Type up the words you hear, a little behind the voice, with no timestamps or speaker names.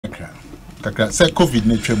kakra say COVID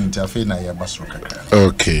na twam nti afi na ye basro kakra.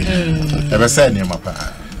 Okay. Ebe say ne mapa.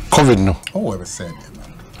 COVID no. Oh, ebe say ne.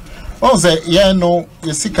 Oh say yeah no,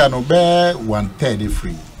 you sika no be 1/3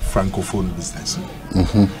 free francophone business.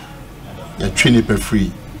 You train per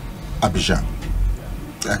free Abidjan.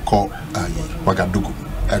 Eko Wagadugu.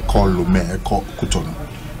 Eko Lomé, eko Cotonou.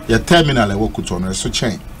 Your terminal ewo Cotonou so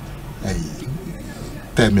chain.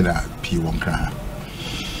 Terminal P1 kra.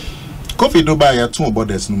 COVID no buy ya two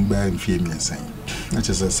borders no buy in fear me saying. That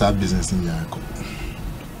is a sad business in Yako.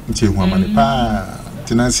 Nti hu amane pa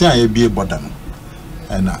tenancy a be border no.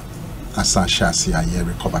 And asa shasi a ye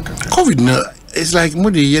recover kakra. COVID no, it's like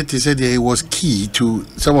Modi yet said it was key to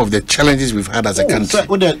some of the challenges we've had as a country. So,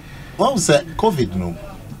 what was that COVID no?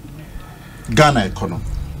 Ghana economy.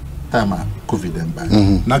 Time COVID and by.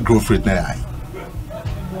 Not growth rate na high.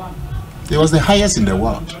 It was the highest in the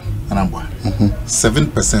world.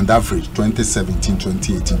 7% average 2017,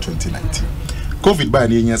 2018, 2019. COVID by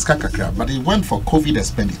the years kakra, but it went for COVID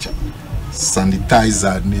expenditure.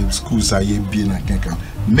 Sanitizer, name schools are being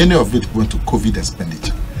many of it went to COVID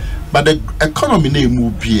expenditure. But the economy name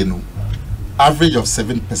move no average of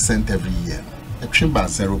 7% every year. A trim by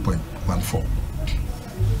 0.14.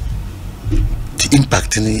 The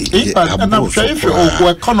impact in the and I'm sure if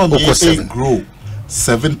your economy grow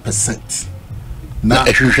 7%. Now,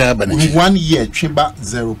 1 year, Chimba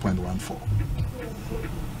 0.14.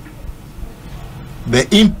 The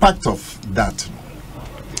impact of that.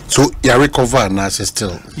 So, you recover now,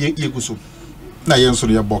 still. You go so. Now, you answer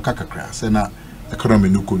your boka crass, and now economy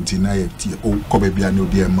no continue. Oh, Kobebia no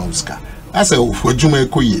dear Mouska. I say, for Juma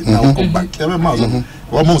Koye, now come back. Every mouse,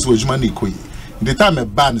 almost with Jumani Koye. The time a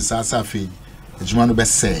ban is as I feel, Jumano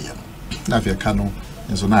best say, now if you cano,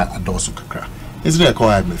 and so now a dosu kakra. It's very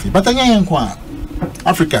quiet, but I am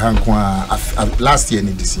Africa last year and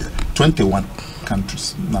this year 21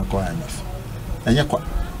 countries now call IMF and yeah quite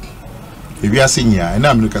if we are senior and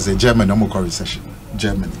I'm looking at Germany no more recession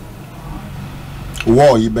Germany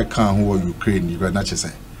war you become war Ukraine you got not just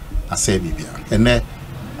say I say Libya and then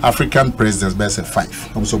African presidents best say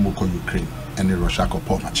 5 also more Ukraine and the Russia ko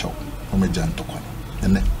Paul Macho and then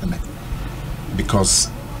because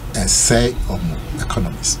say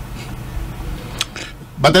economies.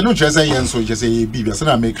 But I don't just say yes, so just say be as an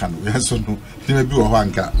American. So no, they may be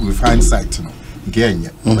with hindsight, no.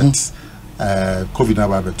 Again, but COVID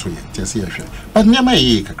now about 2 years. Just here, but near my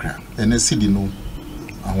kakra, and I see the no.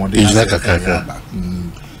 I want to say kakra.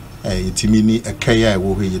 It's me a kaya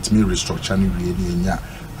wo it's me restructure ni really nya.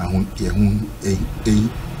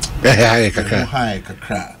 High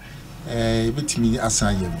kakra. But me as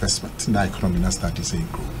an investment na economy na start to say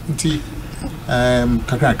grow.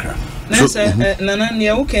 Kakra. Nana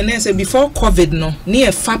near okay, say before COVID no,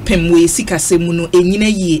 near fapem we sika semuno enyina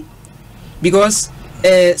ye. Because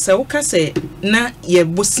Sauka say na ye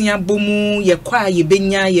bosia bomu ye kwa ye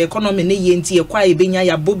benya ye economy ne ye nti ye kwa ye benya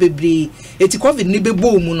ya bo bebre. Eti COVID ni be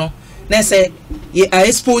bo mu no. Na say ye a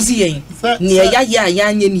expose yen. Near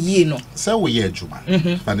ya nye ni ye no. Say we ye juma.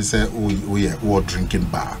 And say we drinking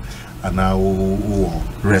bar and now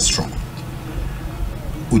restaurant.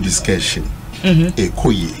 Discussion.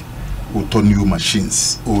 Ekoye. To new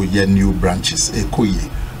machines or new branches,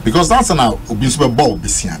 because that's an obispo ball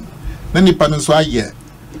bisian. Then the panels why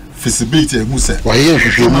feasibility who said, why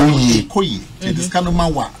this kind of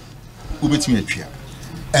man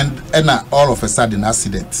and all of a sudden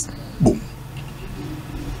accident, boom.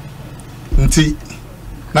 Until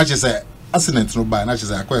not just a accident no by not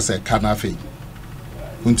just a question canafe.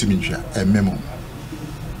 Untimincha a memo.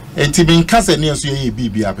 And to be in casa near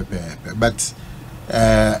BB but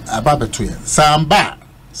about between Samba,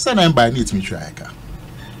 Sanan by needs me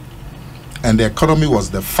and the economy was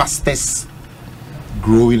the fastest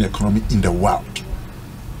growing economy in the world.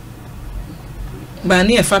 But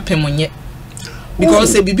near Fapemonye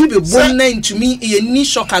because a baby born name to me, a knee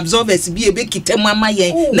shock absorbers be a big mama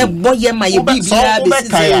ye, na boy my baby,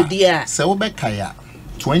 dear. So Bekaya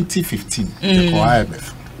 2015,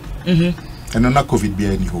 IMF, and on a COVID be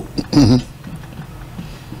any hope.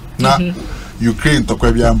 Now. Ukraine to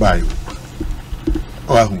Quebian by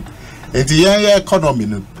oh, the economy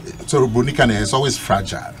so Bonicana is always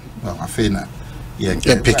fragile. I feel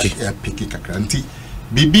picky kakranti.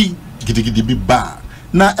 Bibi gidi bar.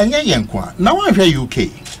 Now I hear UK.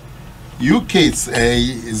 UK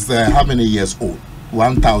is how many years old?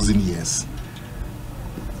 1,000 years.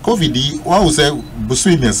 COVID, what was say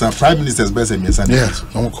Busui Prime Minister's best and yes,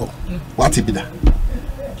 what it be that?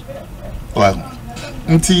 Well,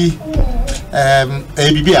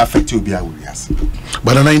 ABB affect you be areas.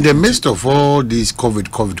 But in the midst of all this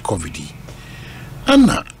COVID,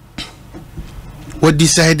 Anna, what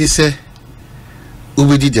decided say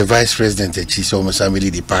who did the vice president and she's almost family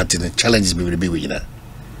the party and challenges be with you.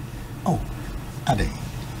 Oh, Ade.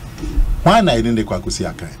 Why not in the Kwakusi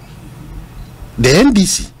Akai? The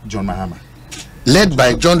NDC, John Mahama. Led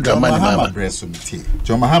by John Dramani Mahama.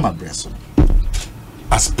 John Mahama Bresson.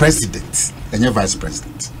 As president, and your vice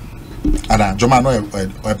president. And John Mahama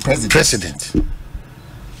or president.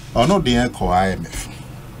 Or no, the IMF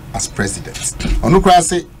as president. Or no, I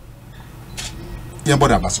say,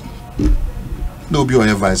 Yamboda Basso. No, be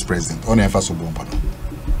your vice president. Only if I so bomb.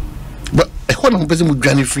 But one person would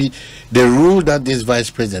grant free the rule that this vice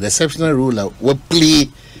president, the exceptional rule, will play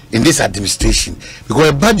in this administration. Because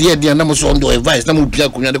a bad year, they are not on the vice, no more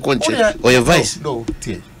the country or your vice. No,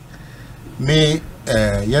 me,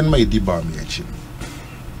 yan may debar me actually.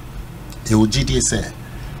 E ojidi say,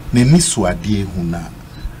 ne niswa die huna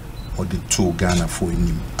or the two Ghana for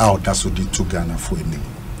him. Out that's what the two Ghana for him.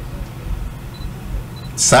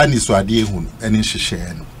 Sani swadi hun eni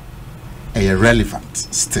share no relevant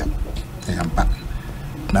still back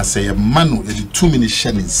na say a manu e 2 minutes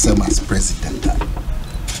sharing same as president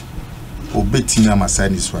obeti na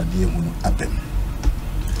masani swadi hun abem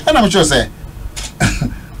and I'm sure say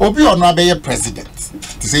obi ono abeye president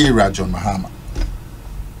to say John Mahama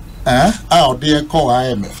out there call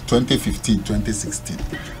IMF 2015 2016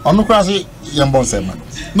 ono kwa say yambon say man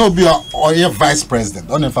no be or vice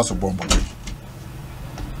president on emphasize bombo.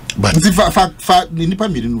 But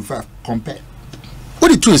compare.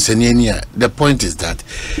 What it is, the point is that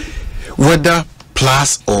whether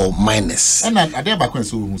plus or minus. And as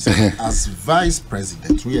vice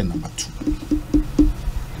president, we are number 2.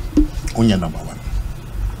 We are number 1.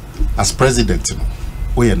 As president,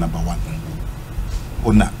 we are number 1.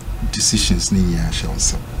 On decisions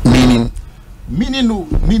meaning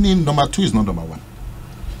number 2 is not number 1.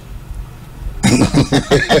 No,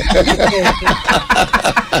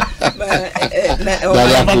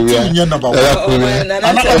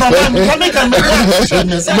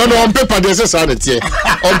 on paper there's a sanity.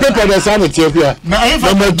 On paper there's sanity here.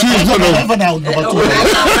 Number 2 is not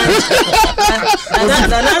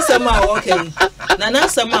Nana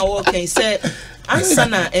Sama walking say answer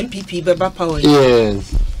na MPP beba power.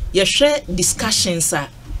 Yes. You share discussions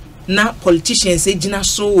na politicians ejina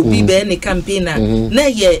so obi be ne campaigner na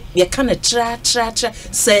ye kind of tra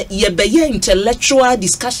say ye be intellectual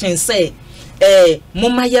discussion say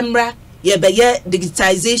moma yemra ye be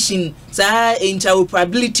digitization sa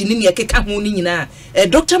interoperability ni ye keka ho ni nyina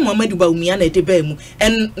Dr. Muhammadu Bawumia na de ba mu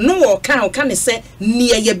and no kan say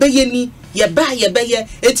ni ye be ni ye ba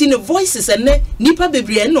eti ne voices and nipa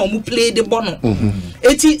bebre na omu play the bono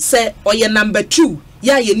eti say oye number 2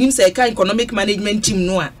 ya ye nim say ka economic management team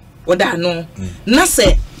no a oda no na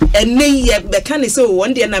say ene ye be kan say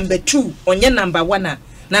one day number 2 onye number 1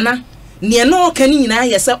 nana ne no ka ni nyina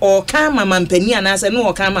ye say o ka mama mpani ana say no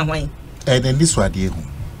o ka ma hwan then this word here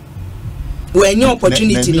we any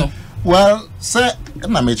opportunity no well say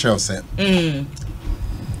na me tell say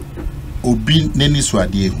obi neni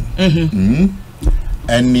swade hu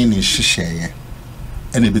eni ni hihye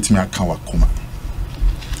eni betimi aka wakoma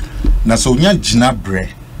na so nya gina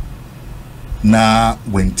bre na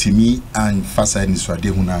wentimi an fasa ni swade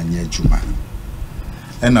hu na anya adwuma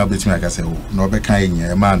ena betimi aka say no obeka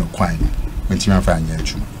enya ma no kwan wentimi afa anya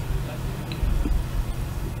adwuma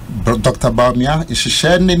Dr. Bawumia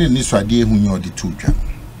hihye neni ni swade hu nya odi tudwa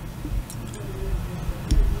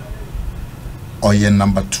oye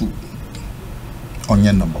number 2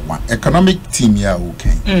 onye number 1 economic team ya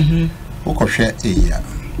okay who share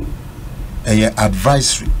a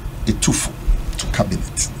advisory a twofold to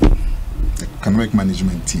cabinet the economic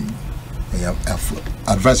management team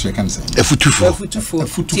advisory can say a foot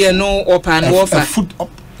no open offer foot up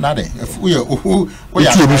nade we two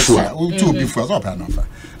before so open offer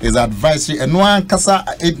is advisory and one kasa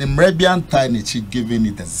in Marabian time she giving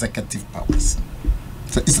it executive powers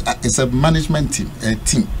so it's a management team a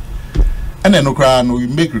team. And then we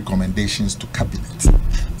make recommendations to cabinet.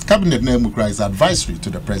 Cabinet name is advisory to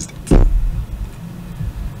the president.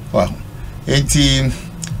 Wow. And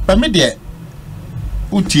but me there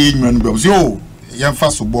uti nyanu yo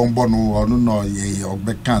yemfa so bombo no onu no ye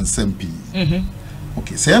obekan sempi.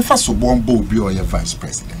 Okay, so yemfa so bombo obi or your vice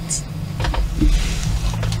president.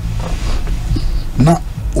 Na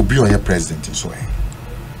obi or your president so eh.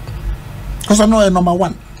 Because I know number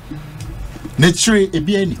 1. Nature e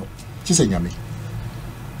bi any say nyame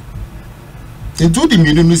do the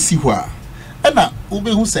million see wha and na ube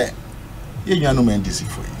who say ye nyano men this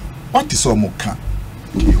for you what is all mo can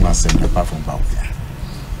you want send apart from Bawumia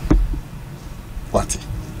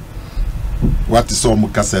what is all mo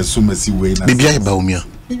can say so messy way na Bibia Bawumia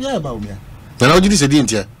na oji say di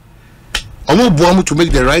ntia Omo boamu to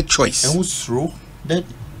make the right choice. And who's through that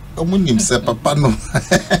omunim se papa no.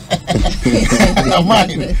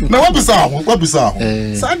 Na what be sa?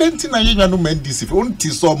 Sa denti na ye no men this if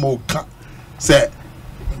onti so mo ka say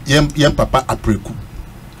yem papa apreku.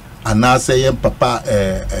 Ana say yem papa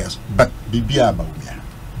bibia ba umia.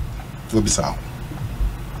 What be sa?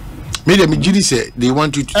 Me dem gidi say they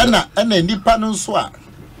want you to na nipa no so a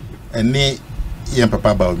ene yem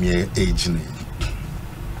papa ba umia age ni.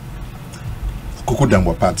 Kuku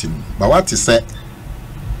dambo party no. But what is say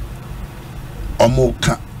omo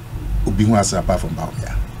ka obi hu asa apart from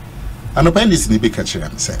Baumia. And open this ni be catch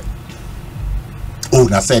am say. Oh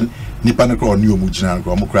na say nipa no kro oni omu gina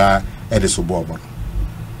kro omo kra e de so bo.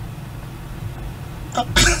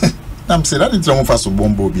 Nam say that nti omo fa so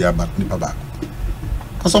bombo bi about nipa ba.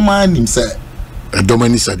 Cause o man him say a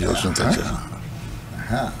dominant side or something.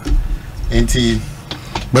 Enti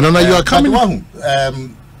but now you are coming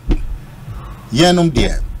yenom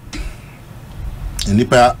there.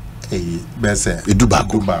 Nipa bese eduba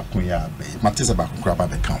kun ya be matisa ba kun kraba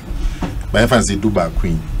be kan ba fancy duba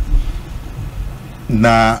queen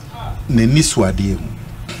na ne niswade hu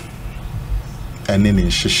ene ne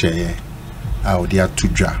hyehyeye a odi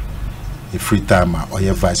atudwa e free time or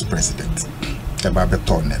your vice president e ba be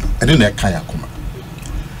tonel ene na kan yakoma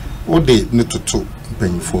o de ne toto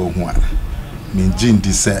mpanyifo hu a me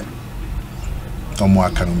ngindi se omo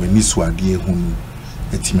aka no me niswade hu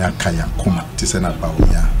etimi aka yakoma ti se na ba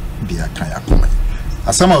oya dia kan yakoma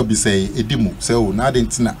asama obi say edimu say o na de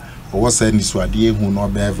ntina o was say niswade hu no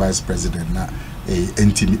be vice president na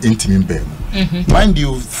intimi mbemu. Mind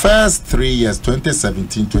you, first 3 years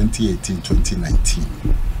 2017 2018 2019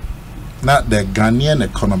 now the Ghanaian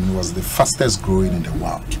economy was the fastest growing in the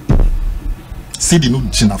world. City no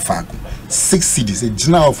jina fago 6 cities a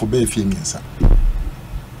jina of be fiemiensa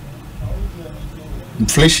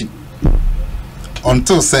inflation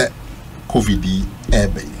until say covid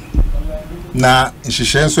ebe na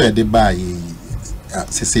nhihyenso e de ba yi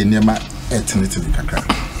sese nema etinitive kakra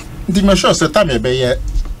ndi me sure say time be ye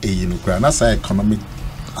eyi no kra na say economic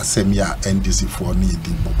asemia NDC for ni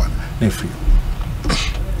di boba na free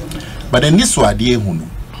but then this word ye hu no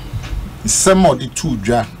some of the two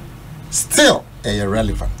dra still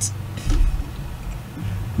irrelevant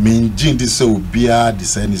mean jin this so bia the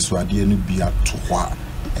same is word ye no bia to wa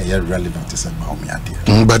irrelevant is about me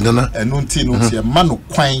ade but na enu nti no tie manu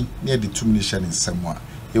kwan na determination in semwa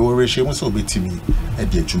e wo rehye mo so betimi e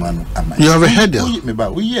de adwuma no ama you have a header me ba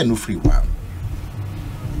we ye no free wa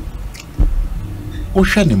o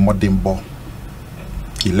hwe ni modern bo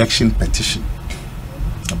election petition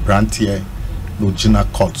a brand here no gina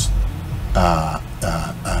court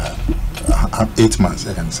 8 months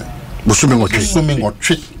I can say assuming or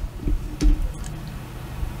trick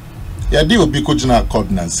ya di obi ko gina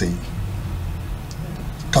court na say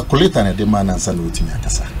calculator na de man answer no timi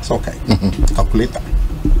akasa so okay calculator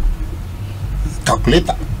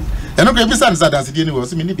eno ko bisa nsa dance di ni wo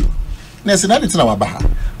so me ni bi na se na de tina wa ba ha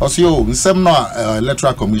o so yo nsem no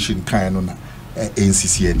electoral commission kan no na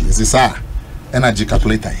NCC ni se sa energy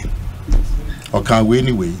calculator o kan we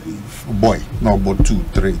anyway boy no about 2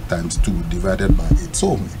 3 times 2 divided by 8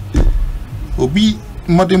 so obi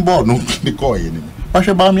modern board no be call ye ni ba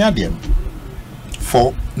hwe ba me adem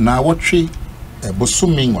for na wotwe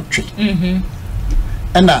bosuming otwe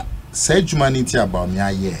ena say humanity about me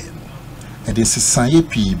aye it is society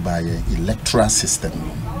p by electoral system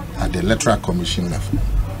at the electoral commission level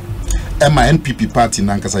ema NPP party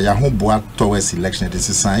nankasa ya ho boa towards election it is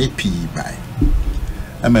society p by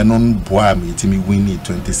ema non boa me timi win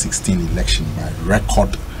the 2016 election by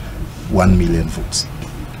record 1 million votes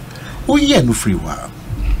o ye no free wa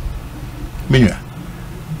menwa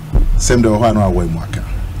sem de ho no awai mwaka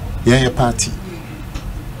ye party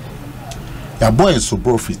ya boy so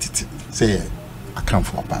profit say I come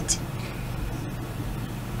for a party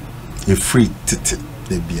a free titi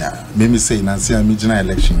the bia me say na say am gina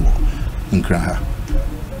election wo nkra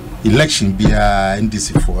election bia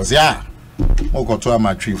NDC for ya o go to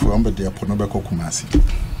am tree for am be dey pono be kokumasi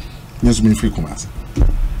nyesu me free kumasi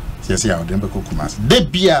yes ya o dem be kokumasi de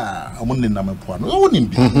bia am ne na me po no o nim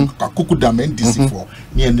bi akuku da NDC for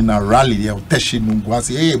ne ni na rally ya o teshi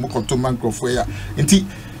nungwasi mo konto mancrofo ya nti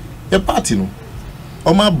a party no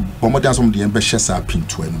Oma bomodan some the embe shesa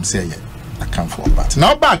pinto enum say ye I come for a party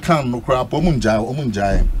now back can no crap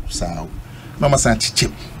omunja sa no ma san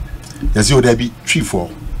chichim yes you there be tree for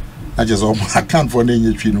I just I can't for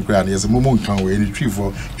any tree no crap yes mumun kan we any tree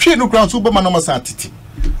for tree no crap so be ma no ma san titi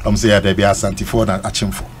say there be asanti for na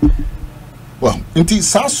achim for well nti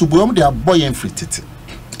sa subu dey boy en free titi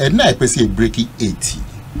and na pese e break 80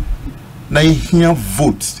 na here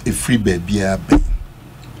vote a free baby abe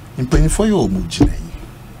impenyi for you omugina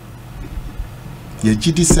ye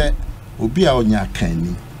gidi se obi a onya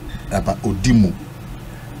kan aba odimu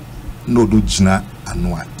no do gina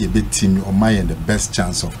anoa ye betimi o my the best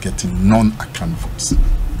chance of getting non-account votes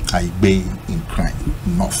I bay in crime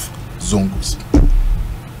north zongos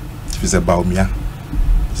if it's about me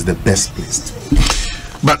it's the best place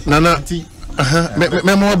but nana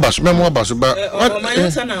Memo bus, but my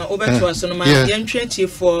son over to us on my young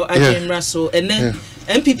chief for Ajim Russell and then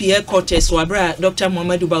MPP headquarters Wabra, Dr.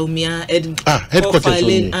 Mohammed Baumia, headquarters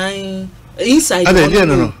inside. I don't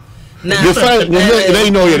know. Now, you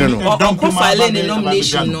know, filing a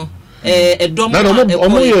nomination, no, a dom, a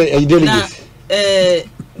delegate.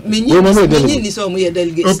 Many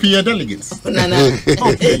delegates. Delegates.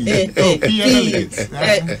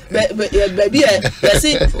 Baby,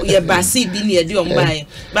 Bassi being a deal by.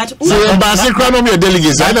 But Bassi crown of your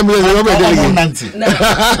delegates. I don't know delegates.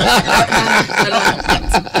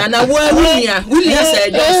 And I William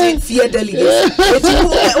said, just fear delegates.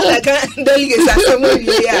 Delegates are somewhere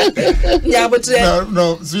here. Yeah, but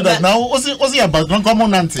no, now was he about non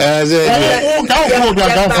common auntie? I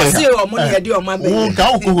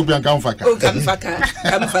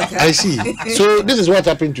see. So this is what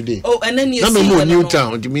happened today. Oh, and then you see new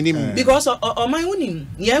town. Because my own,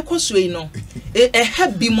 yeah, cause we know a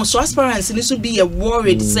happy most aspirants and this would be a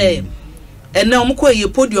worried say. And now Mko ye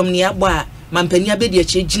podium near bar, Mampenia Bedia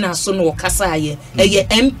China son or Kasaye, a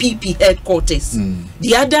MPP headquarters.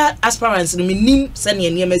 The other aspirants nim sending a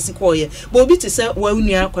near Mexico, Bobby to say, well,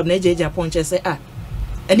 near Corneja Japan, say, ah,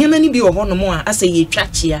 and here many be a one more, I say ye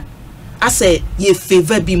chatchia. I say ye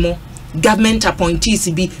favor be more government appointees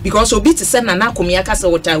be because obi to send an Akomea kasa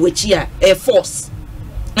water which here Air Force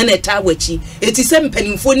and a tawachi. It is some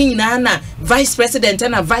penifoni na vice president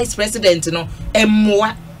and a vice president no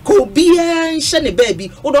emwa ko bia shane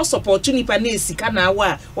baby odo support ni pa na sika na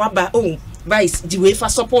wa ba oh vice the way for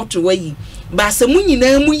support way ba se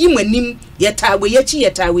munyina mu yimanim yetawe yachi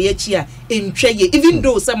a entwe ye even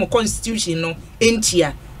though some constitution no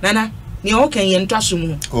entia nana ni okay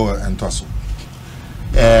yentwasumu entwaso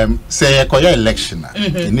say koya election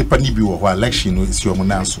nipa ni bi wo election no isi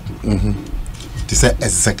omunanso to say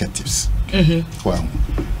executives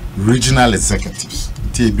regional executives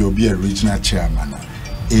ti bi obi a regional chairman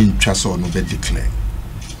entwaso no be declare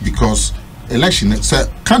because election say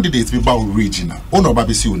candidates be ba regional ono ba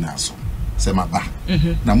be si unaso say maba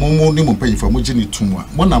na mo ni mo panyifo mo gini tumu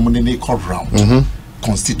mo na mo ne call round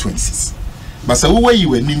constituencies. But so where you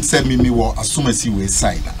were named send me war as soon as you were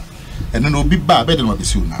side. And then will be bad better than what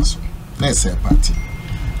is you now. Let's say party.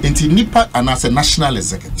 Into Nipa and as a national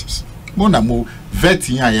executives. Mona mo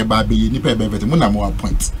vetting ya baby Nipa better Mona mo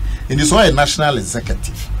appoint. And it's all a national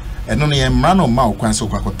executive. And only a man or mouth can so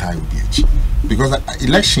because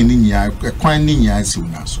election in ya quite ninya as you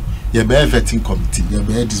now. Your bear vetting committee, your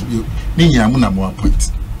bear dispute ninya mona mo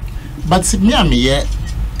appoint. But me am here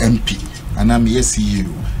MP and I'm here CEO.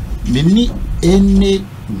 Many any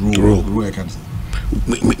rule I can say.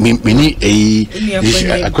 Many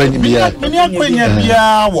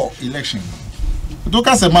election.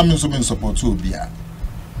 Don't say mammy so many support to be a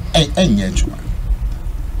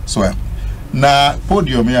so na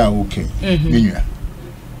podium ya okay. Minua.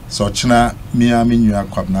 So China Mia Minua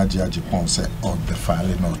Kwabnaja Japan say on the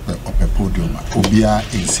filing of the podium Obia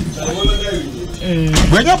in Sydney.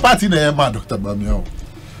 When your party there, Dr. Bamio.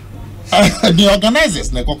 The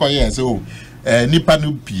organizers na koko yes so nipa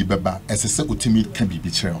no bi beba esese ultimate can be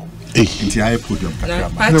betrayal nti aye podium kakra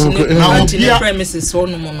na premises so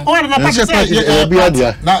no mo no na party na obi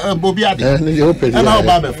adia na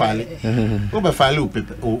oba be file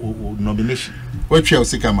o nomination we twa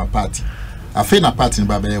osika ma party afi na party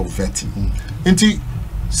ba be vetting nti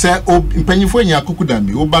say impanyifo nya akukuda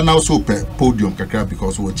mi oba na so pe podium kakra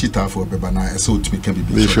because we cheater for beba na esese ultimate can be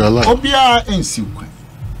betrayal obia ensi kwa.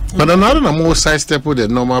 But another more sidestep with the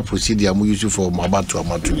normal procedure we use for Mabatu.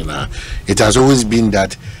 It has always been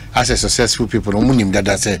that as a successful people,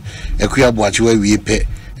 that say a queer watch where we pay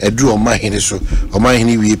a drew on my henso or my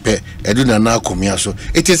henny we pay a do na Akomea. So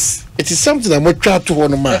it is something I'm try to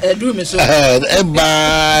one man.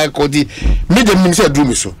 Cody made them say do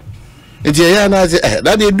me so. It's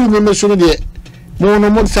that they do me so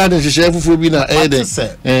no side and share for being a head.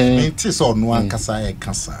 It is on one cassa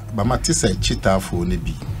cassa, but Matisse cheater for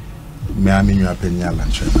Nebi. Me a penny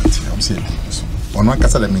lunch. I'm saying on one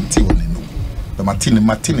cassa minty when they know. The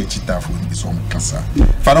Martini cheater for his own cassa.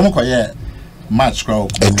 Faramoka, match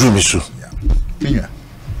crowd, a dream issue. Yeah,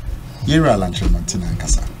 Yera lunch Martina and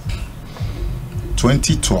Cassa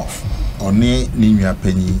 2012 on Nina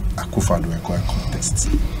Penny Akufado contest.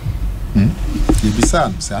 You be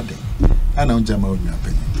sad, sad. I know Jama on your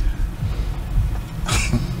opinion.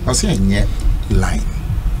 I say, yeah, line.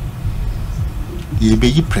 You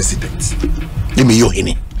be president. Give me your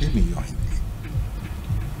henny.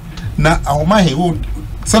 Now, our my old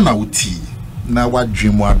son, I would tea. Now, what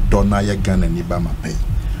dream what donna your gun and Ibama pay.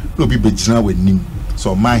 No be bejina with nim,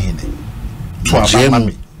 so my henny. To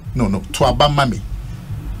Abamami. No, to Abamami.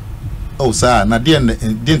 Oh, sir, now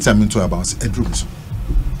didn't tell me to about a dream.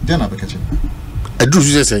 Then I'll be catching. A dream,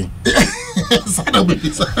 you say.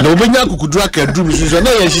 No, when you could drag a dream, you say,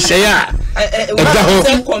 that's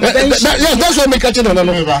what I'm catching on.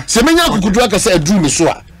 Semenya could drag a dream,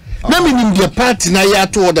 so. Let me in the party na ya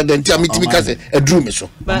to order than tell me because a dream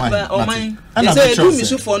so. But oh my, say a dream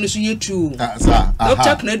so for no you too.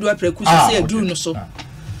 Doctor na do apreku say a dream so.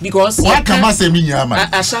 Because what can I say me yama?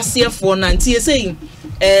 I shall see for 90 saying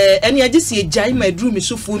any I just see a jai my dream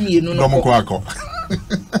so for me no no. No ko.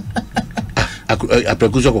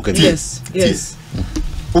 Apreku so ko yes.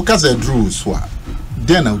 O ka say dream so a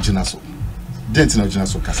den na ugina so. Den na ugina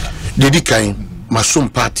so kasa. Dedi kan masom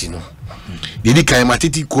party no. Dedi kan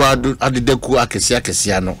matiti kwa adede ku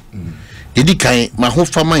akesi no. Dedi kan ma ho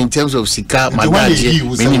fama in terms of sika madaje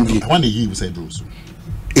menim one year we say those.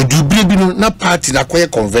 Edubire bi no na party na koye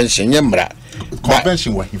convention yemra.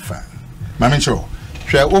 Convention wa hifa. Ma mencho.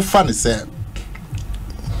 Hwe o fa ne say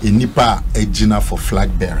enipa agina for flag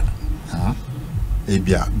bearer.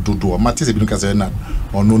 Ebia dodo matise bi no ka say na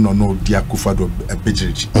no dia kufado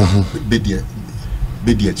bejiriji.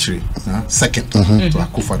 Bedi chiri. Second to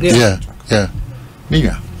akufado. Yeah.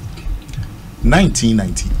 Niya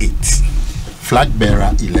 1998 flag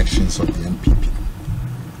bearer elections of the NPP.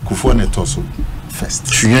 Kufuor Netoso first.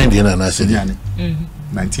 Shuyan Diana na se.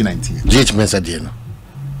 1998. JH Mensa Diana.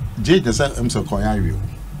 JH Mensa emso koyario.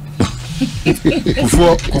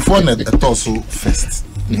 Kufuor Netoso first.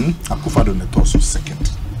 Akufado Netoso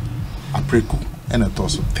second. Apreku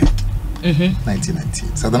Netoso third.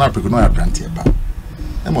 1998. So then Apreku no abrantie ba.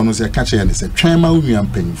 Emo no se catch here and say twema unua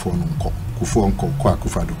mpanyimfo no nko Kufuor nko kwa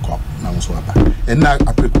Akufado ko na so aba and na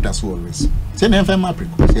Apreku that's always say na FM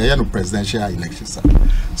Apreku say no presidential elections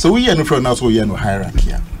so we no from now so we no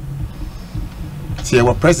hierarchy say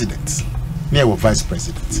our president near our vice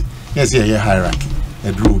president yes here hierarchy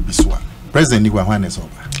e draw bi so president ni wa hwan is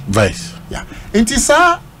over vice yeah it is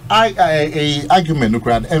a argument no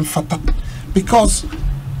crowd emphata because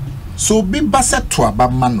so be baset to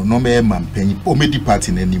abama no me mampanyi o medi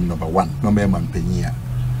party na nim number 1 no me mampanyi a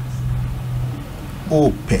o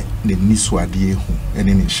pe ne niswade hu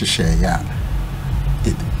ene ne hihye ya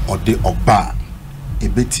ode oba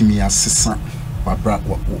ebetimi asesa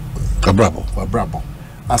wabrabo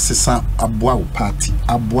asesa aboa o party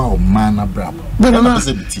aboa o man brabo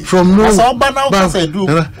from no so oba na o say do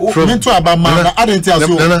from to abama na identity as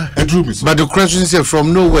o drew me so but the question is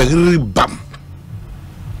from nowhere really bam.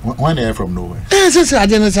 When they are from nowhere. Yes, I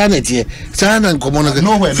didn't say it here. Sana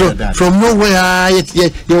nowhere from nowhere.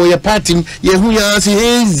 Your party, who you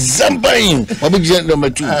say Zambain. What big number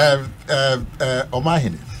 2?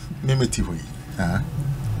 Omahine, Mimeti Hui.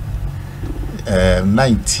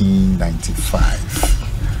 1995.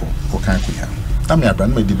 Okankuya. I'm your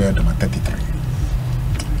brand, my debate on 33.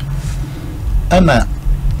 And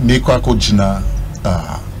Meko Jina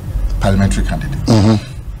parliamentary candidate.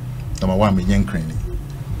 Number 1 million crane.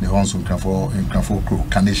 The ones who can for crew,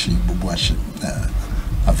 Kaneshi, Bubuashi,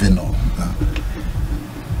 Aveno,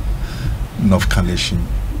 North Kaneshi,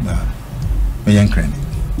 Mayan Crane,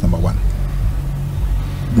 number 1.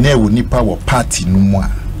 Ne would nipa wa party no more.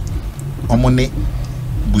 Omone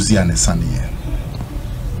Buzia and Sania.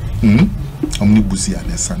 Omni Buzia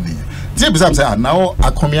and Sania. Jebs say now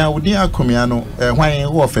Akomea would near Akomeano, why you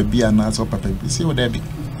offer beer and so papa, see what they be.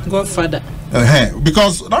 Godfather.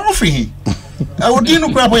 Because not free. I would no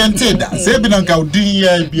crap and said that. Say, Binanka,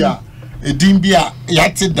 Dimbia, Dimbia,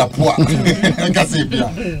 Yated da poor.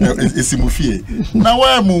 Casabia, it's Simufie. Now,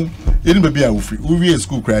 where move in baby, we be a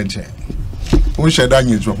school cranch. We shall done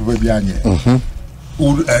you drop a baby.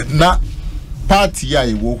 Not party,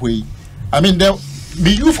 I walk away. I mean, the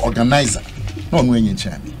youth organizer, not when you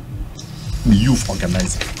chair me. The youth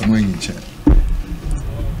organizer, when you chair.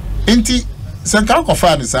 Ain't Sanka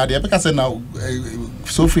confirm is idea because now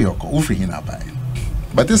so free or free in our buy.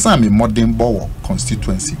 But this time in modern Bow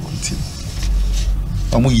constituency wanted.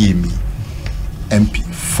 Omu Yemi MP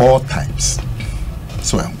 4 times.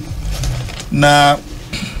 So now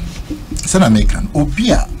Sen American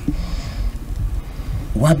Obia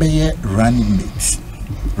Wabeye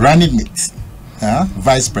running mate.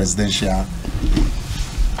 Vice presidential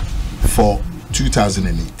for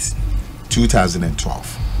 2008,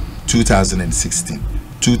 2012. 2016,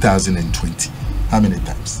 2020. How many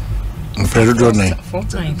times? 4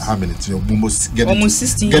 times. How many? Almost getting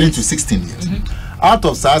 16 getting to 16 years. Out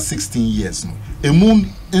of that 16 years, no, a moon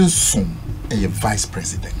in some a vice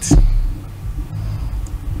president.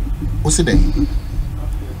 What's it then?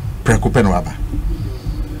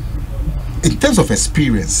 In terms of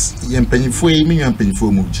experience, in terms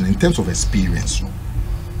of experience,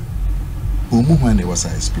 Umuhane was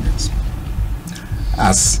our experience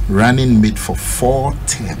as running mate for 4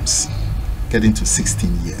 terms, getting to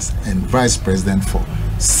 16 years, and vice president for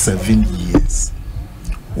 7 years.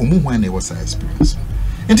 Umuhane was our experience.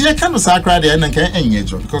 And I can't say and can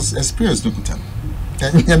engage because experience no good time.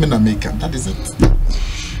 That is it.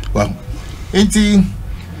 Well,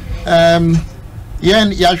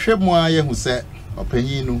 yen ya hwemo aye hu se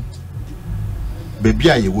opanyin no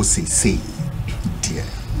baby aye wo say dear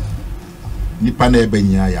nipa na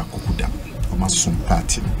ebanya ya kokuda o masom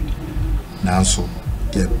party na so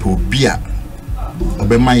ye probia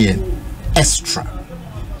obema ye extra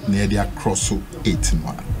na dia cross 8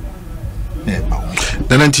 no na e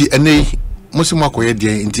ba nanti ene musimo akoye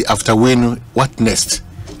de nti after when what next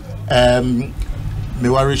me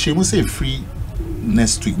worry she mu say free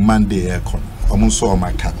next week Monday aircon almost all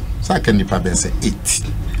my car. So I can nipa be say 8.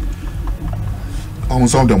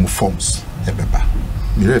 Almost all them forms ebeba.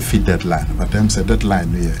 Me fit deadline, but them say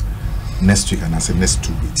deadline we next week and I say next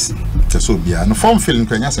 2 weeks. Just so be no form filling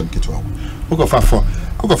kwanya sem kitwa. Go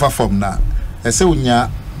for form na. I say unya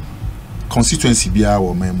constituency bia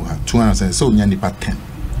wo memu ha 200 say unya nipa 10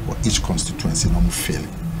 for each constituency no mu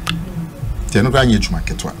filling. Tie no kwa nya twuma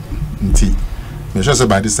kitwa. Nti me sure say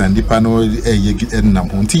by this time nipa no nam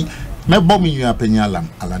honti me bomb you apenya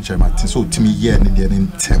alanche Martin so timi year ni de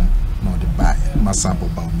ntem no the buy ma sample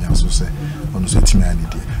ba me aso say ono so timi ani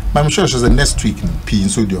de but I'm sure the next week p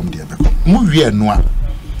so de de be mu wie no a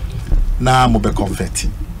na mo be convert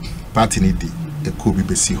party ni de e ko bi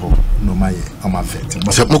be si ho no ma ye o ma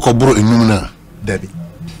vet se mo ko bro enum na Debbie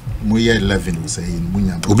mu ye 11 say mu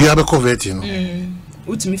nya obi a be convert no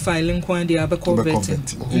utimi filing kwa de abe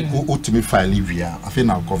convert utimi file via afi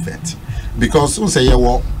na convert because we say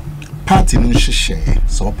your party no share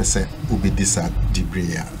so person obi disa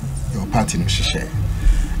debria your party no share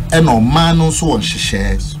and no man no so on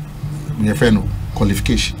share me friend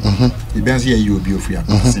qualification e ben say you obi ofia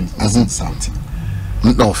as in south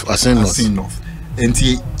north as in north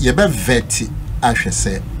enti ye be vet ahwe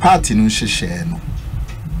say party no share no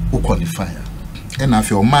who qualify and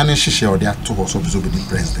after your man share or they to also be the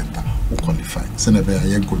president who qualify say na be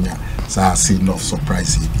ayenkonya sa see no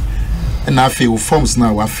surprise and I feel forms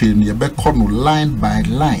now I feel near back line by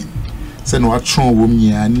line. Send what strong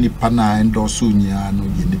woman and Nipana and Dosunia no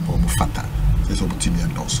Yenipom Fata. There's Obutimi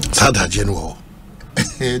and Dosu. Sada General.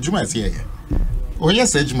 Juma is here. Oh,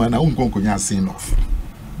 yes, Edgeman, I won't go on seen off.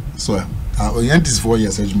 So, I end this 4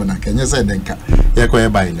 years, Edgeman, I can just say, then, you're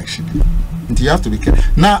by election. And you have to be careful.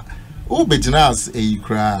 Now, Obejinas a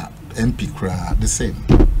cra, MP cra, the same.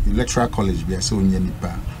 Electoral college, we are so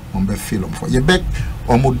Yenipa. On be film for you back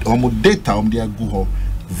on data on their go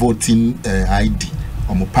voting ID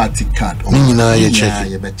on party card on you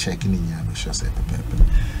check in ya no sure say pepe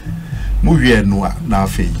mu wie no na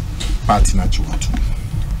afei party na juwatu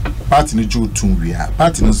party ni juwatu wie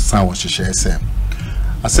party no san wo hyehyɛ sɛ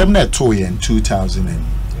asɛm na to ye in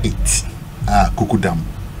 2008 kokudam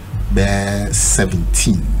be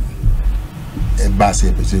 17 e ba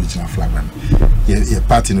se be china flag ye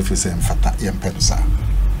party no fi sɛ mfata ye mpedo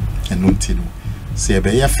and no say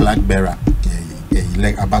be flag bearer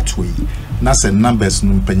like about way na say numbers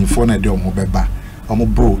no mpanyifo na de omo beba omo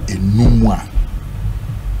bro enum a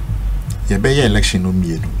ye be election no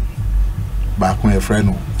mienu ba ko e friend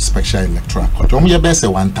no special electoral court omo ye be say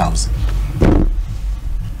 1000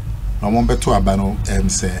 na omo beto aba no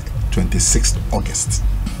say 26th August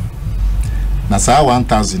na say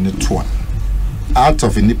 1000 ni to out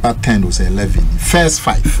of nipa 10 was 11 first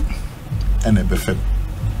 5 and e be fed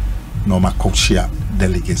normal coachia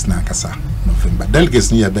delegates na kasa November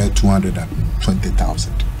delegates near about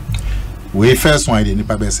 220,000 we first one the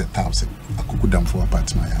nipa be 1,000 akukudam for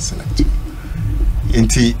party my select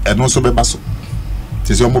enti and also be baso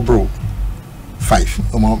tis your bro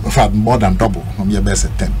 5 more than double me be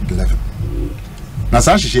 10 11 na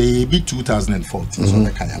sa she be 2014 so be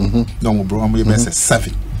kaya no bro me be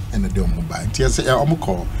 7 and the omo ba enti say omo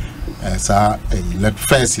call sa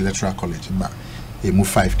first electoral college ba e move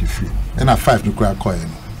 5 to 3 and a 5 no cry coin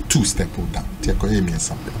 2 step down take ko e me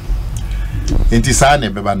something enti sa na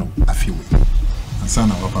beba no afiwe ansa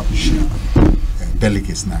na wapa share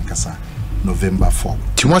delegates na kasa November 4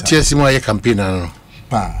 Timothy Simo campaign no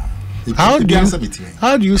pa how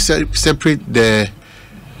do you separate the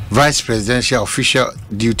vice presidential official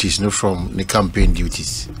duties, no, from the campaign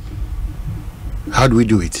duties. How do we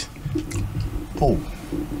do it? Oh,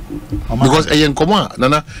 because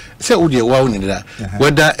Nana say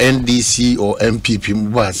whether NDC or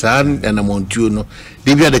MPP was and amount you know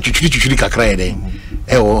they be the chuchuri kakra there.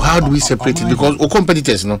 How do we separate it? Because our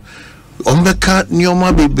competitors no Ombeka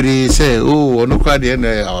nyoma bebre say oh no kwa dey na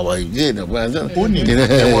our there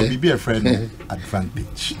will be a friend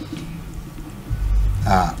advantage.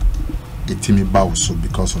 It me bow so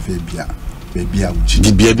because of baby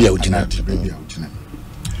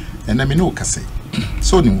and I mean no say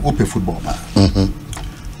so ni open football ba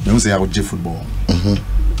you say I would play football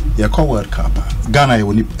ya call World Cup Ghana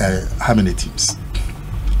you need how many teams?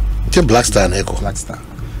 Black Star and Echo. Black Star.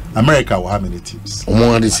 America how many teams?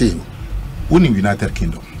 More the same. Only United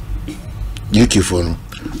Kingdom. UK for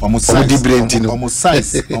almost size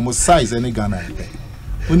any Ghana.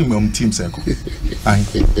 Only my team circle. I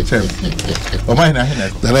tell you.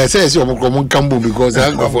 Then I say you are Cambo because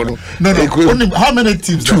I go no. Only how many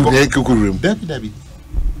teams? Two. Debbie.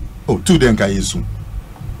 Oh, 2 then guys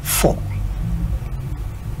 4.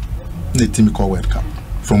 The team called World Cup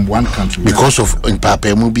from one country. Because of in Papa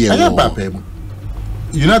Mubi and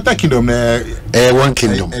United Kingdom. One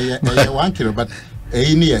kingdom. One kingdom, but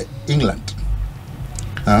near England.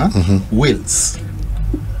 Wales.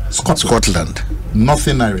 Scotland.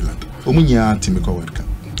 Northern Ireland. World Cup.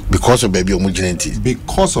 Because of baby homogeneity.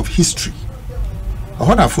 Because of history. I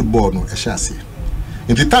want football no eshasi.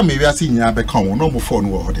 In the time maybe I see nya be kan no more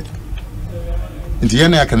phone word. In the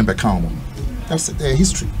end I can be kan. That's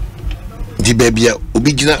history. The baby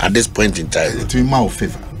original at this point in time. It will my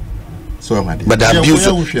favor. So am I. But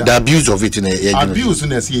the abuse of it in a abuse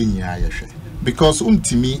in a nya because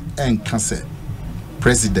untimi and cancer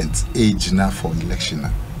president age na for election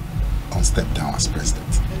on step down as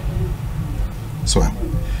president. So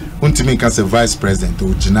untimi can say vice president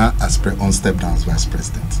or jina as on step down as vice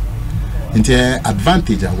president. Into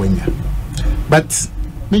advantage when ya. But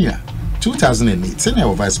me 2008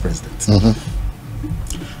 senior vice president.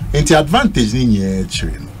 Into advantage ni nye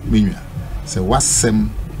chire me say wasem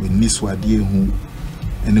we niswade hu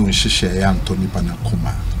ene we hihye ya Anthony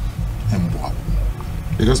Panakoma emboa.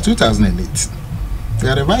 Because 2008 we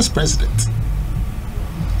had a vice president.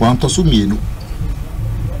 One to sumienu.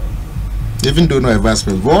 Even though no a vice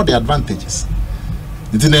president, all the advantages.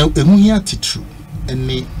 It's in a muya titru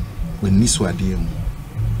any when niswade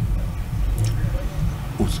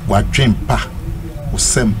hu wa dream pa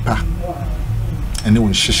usempa ene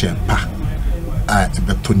when hihye pa a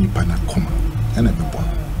ebetoni Panakoma ene bebo.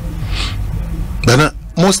 Then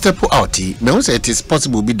most step out me won say it is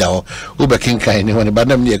possible be that obekin kan ni won ba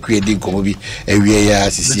nam ne akuedi nkomo bi awie ya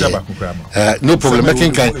asisi no problem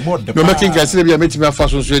making kan no making kan say be metimi afa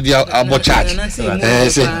so so di abo charge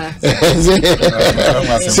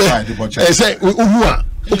say uhu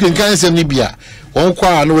okay kan say ni bia won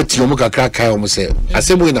kwa na wati omo kakra kan omo say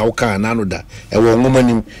asemu na wo kan na no da e wo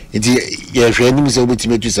ngomanim nti ye hwe nim say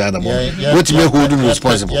obetimi atu sa na mo wetimi hold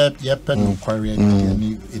responsible yeah pen query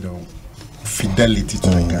any you know fidelity to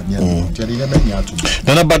the Ghanaian.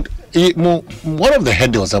 No, but one of the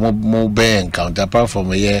hurdles I'm more encounter apart from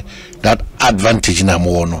that advantage na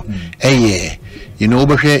more no. You know,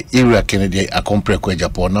 over here, Ira Kennedy, a compare kwa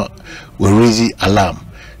Japan, we raise alarm.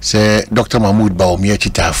 Say Dr. Mahmoud Baumia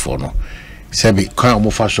Chita for no. Say be kwa mo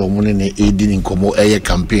fasho mo ne aiding in komo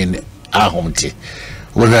campaign ahomte.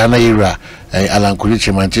 Wala na Ira Alan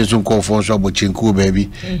Kulichi Manchester call for so bochinku baby.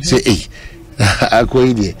 Say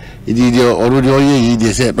akoide idi already oye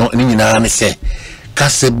dey say no ni nyina ne say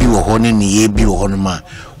kase bi wo ho ne ye bi wo ho no ma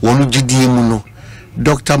wonu gidi mu no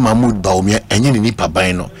Dr. Mahmoud Baumia enye ni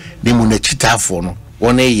paban no ne mu na chitafo no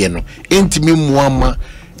wona ye no entimi muama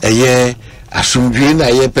eye asumdwe na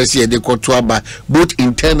ye pese ye de koto aba both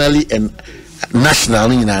internally and national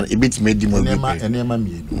nyina e bit me di mo enema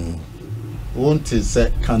mienu won't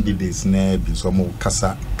say candidates na bi so mo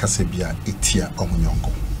kasa bia etia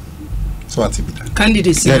omunyonko. So what's it?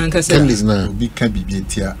 Candidates na be can be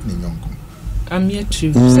etia ni nyonko. I'm here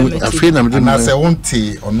to afraid I'm doing. I say won't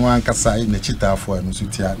ono ankasa na chitafo anu so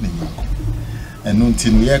tia ni nyonko. Enu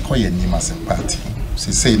nti no ye koye ni as party.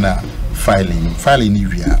 Say na filing ni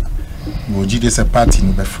wia. Wo jide se party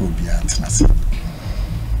no be fro bia tenase.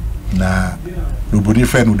 Na nobody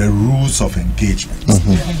friend with the rules of engagement.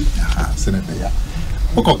 Say na be ya.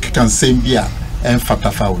 Oko kan say bia en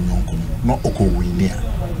fatafa onyonko no oko winia.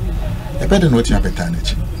 I better not have a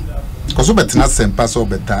better because we better not send pass or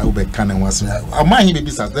better over can and was a mind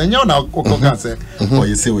baby says then you now can say or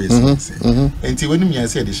you say what you say until when you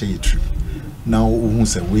say the shade true now who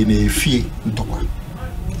say we need fear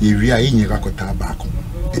you are in your rakota back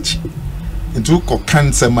echi into ko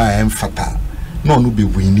cancer ma emfata no no be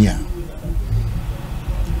winia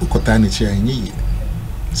ukota ne chi anyi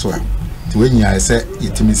so when you say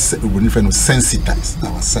it means we need to sensitize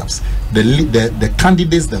ourselves the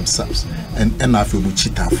candidates themselves and enough we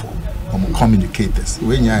cheat for communicators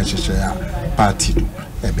when you share party do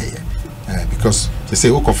because they say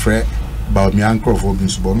okofre about me uncle for being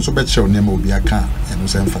so bet show name will be a can and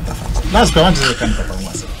say fata last I want to can papa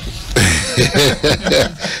was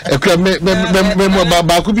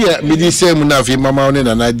could be a medicine na fi mama one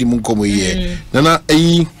na na di mu komo ye na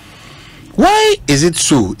why is it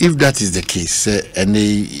so if that is the case and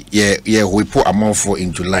we put amount for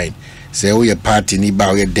into line say we a party ni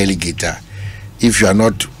ba we delegate if you are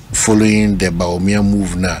not following the Akomea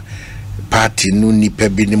move na party no ni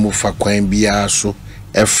pebi ni mo fa kwan bia so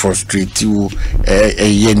e frustrate you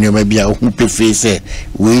ye nyoma bia hu pe face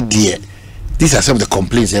we there. These are some of the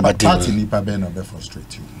complaints about party ni pa be no be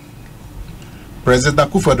frustrate you. President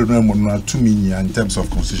Akufo-Addo no mo na to me in terms of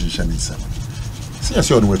constitutionalism. See as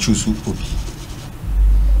you on choose obi.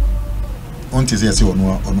 Until say as you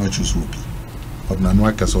on choose obi. But na no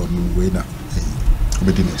aka so no we na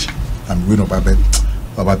obedi na chi. I'm we no ba be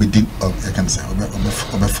din I can say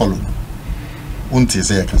obe follow. Until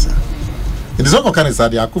say I can say. It is all kind of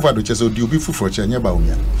sad Akufo-Addo che so di obi fu for che nya ba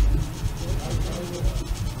omia.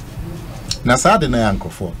 Na sad na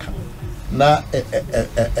yankofo ka. Na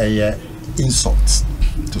insults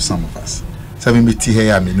to some of us. So me ti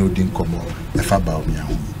here me no din komo e fa ba Akomea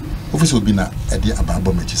ho. Office will be na e de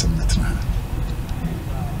ababo mechi sem metna.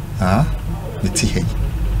 Me ti here.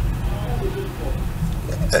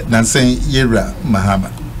 Nansen Yera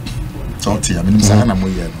Mahama. Sorti ya me nim sa na mo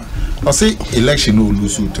ye no. I say election no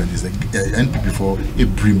lose 20 NPP for a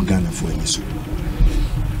brim Ghana for any so.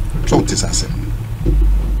 Talk this asem.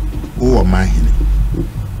 O ma hini.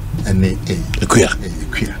 Ene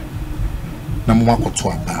Ekosiisen. Na mo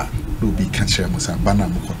makoto aba. Obi catch them say bana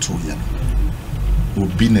mokoto ya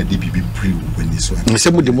obi na de bibi brew when this one say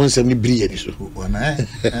mo de mo nsem ni bri ya so ona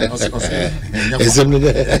esem no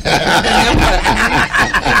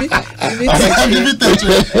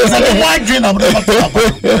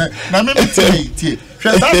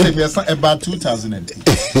about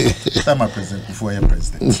 2008 time president before your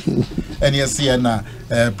president and you see na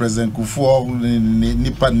president Kufuor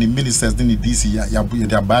nipa ni ministers ni DC ya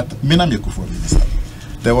about me na me Kufuor minister.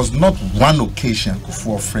 There was not one occasion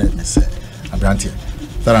for friend me say Abrantia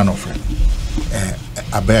that are not friend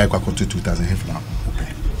Abaya kwa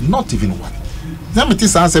 2000 not even one. Them it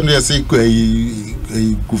is answer me say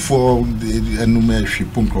Kufuor enume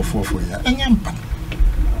hwipon krofo for ya enyampa.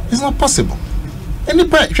 It's not possible. Any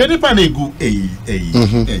pa na egu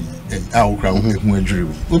awukra hu adwiri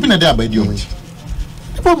obi na dey abadi omachi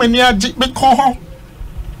people many age be ko ho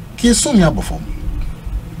ki so mi abofom.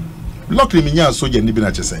 Luckily, me nya soldier ni bi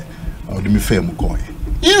na chese o de me fam ko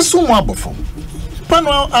ye yesu mo abofom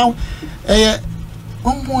pano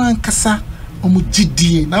omo ankasa omo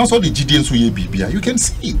gidie na so de gidie nso ye bibia you can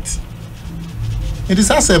see it. It is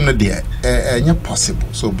asem no there nya possible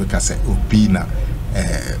so because obi na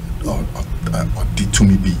or the to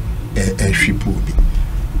me be hwipo obi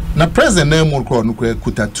na president na mo ko no ko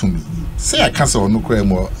kuta to me say I cancel no ko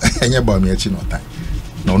mo nya ba me achi no time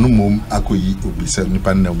no no mom akoyi obi se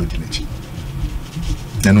nipa na obedi nachi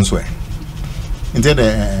nanu so inte de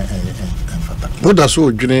fata what does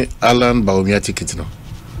so dwene Alan Akomea ticket no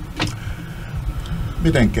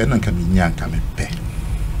me den ke na ka me nya ka me pe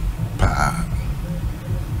pa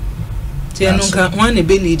ti anu ka wan e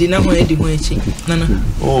be lead na ho edi ho echi nana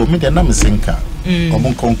oh me den na me senka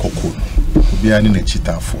omo konkoko obi ani na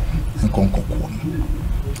chitafo konkoko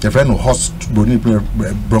the friend host boni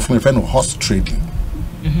bro from friend host trading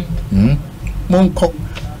Monko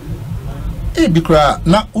Bikra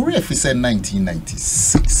na Urefi said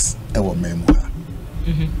 1996 our memoir.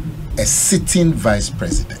 A sitting vice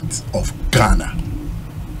president of Ghana.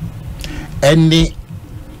 Any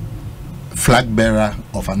flag bearer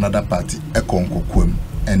of another party, Ekonkokwem,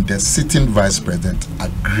 and the sitting vice president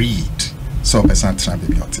agreed. So person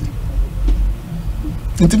Trabioti.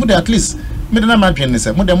 At least, Medina Madrian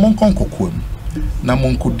said, Mother Monkonkokwem, na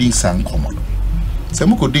Monko din san common.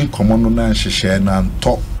 Some could din common na share na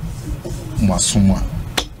top mwasumwa.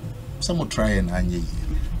 Some will try and anye.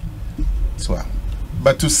 So,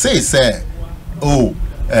 but to say, oh,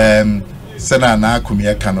 Sena na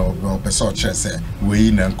Akomea can or person say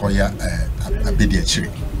we na nkoya abedi achiri.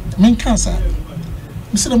 Men cancer.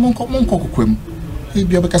 Mr. Monko kwem. He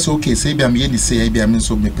be because okay, say be am ye say be am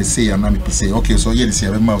so me pese and na me pese. Okay, so ye say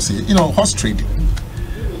be say, you know, horse trading.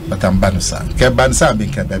 But I'm banusa. Ke bansa be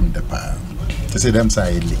ke be me the pa. To say them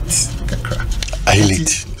say elite kakra.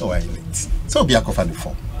 elite. Oh, elite. So be a cover the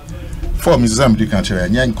form. Form is some country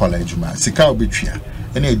and young college Juma. Sika Obitria.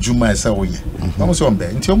 Any Juma is a way. Almost one day.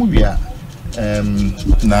 Until we are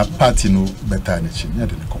na party no better than it. I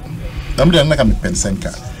didn't come. I'm the like a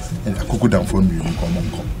pensenka and a cuckoo down for me come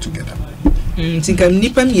together. Think I'm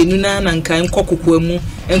nipping you and can cocoa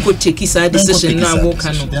and could take his decision now walk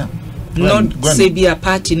not say be a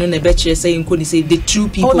party no betcha saying couldn't say the two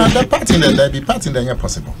people. Oh, the party there be party there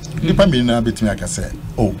possible. Nipa me na between I say,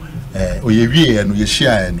 oh, ye and ye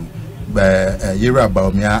share no year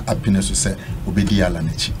about me happiness to say obedi ala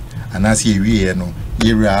nechi. And as ye no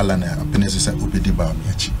year ala na happiness to say obedi ba me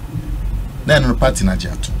echi. Then the party na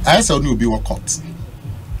jatu. I say only be work out.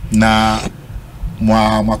 Na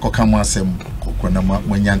mwa koka mwa sem kokona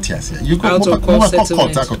mwa nyanti ase. You go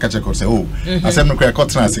court catch a court say oh asem no kwa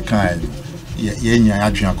court na se kan ye nya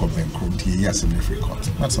adwen akọben kro nti ye asem no free court.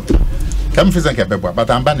 That's all. Come feel like bebo but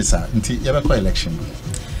am banisa nti ye be call election.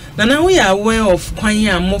 Na we are aware of kwan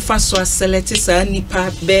ya mofa so select sa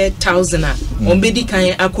nipa be 1000 a ombedi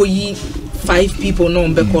kan akoyi 5 people no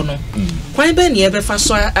ombeko no. Kwan be ne be fa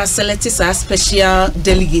so select sa special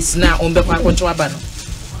delegates na ombeko akonto aba no.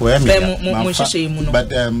 But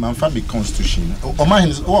I'm family constitution. Oh, mine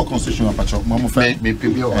is all constitution of Pacho. But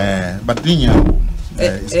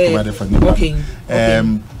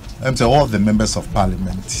so all the members of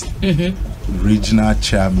parliament, regional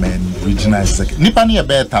chairman, regional executive. Nipani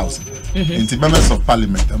about 1,000. Into members of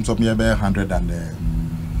parliament, I'm so near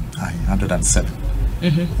 107.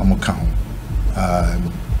 I'm count.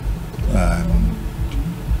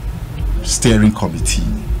 Steering committee.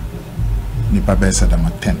 Nipa said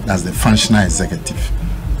I'm 10. That's the functional executive.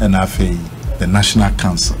 And I feel the National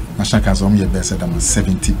Council. National Council, said I'm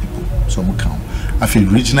 70 people. So I'm count. I feel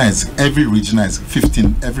regional is every regional is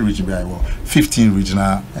 15. Every region very well. 15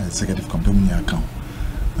 regional executive committee account.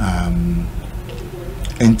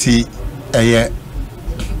 Enti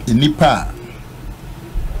Nipa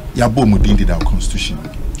yabo mudindi da constitution.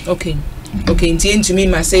 Okay. Okay, into me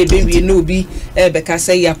must say baby no be because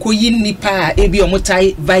say yakoyi nipa ebi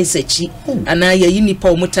omotai vice chi and I ye nipa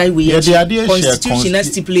omotai we constitution has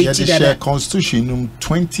stipulated that constitution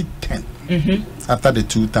 2010 after the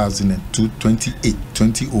 2002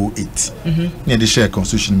 2008 yeah the share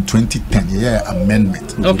constitution 2010 yeah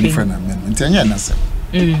amendment different amendment and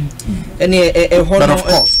but of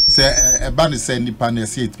course say a ban is say nipa na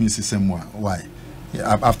say it means the same one why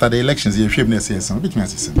after the elections you should say something it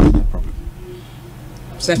means the same problem.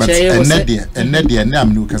 But and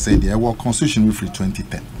I'm new say there was constitution with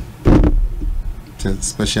 2010.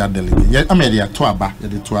 Special delegate. Yeah, I mean the Tuaba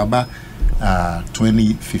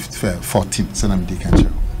 2014. So I'm the country.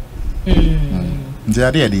 They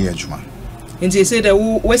are the edge one. And they say that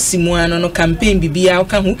West Simuano no campaign bibia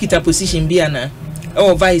can who kita position biana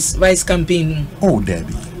or vice campaign. Oh,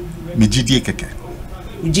 Debbie. Me GDA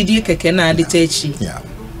keke na de techi. Yeah.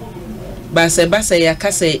 Basa ya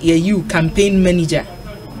kase ya you campaign manager.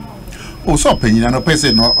 Oh, so penny no pay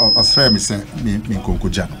no Australia say me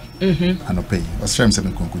konkojano. Ano pay. Australia say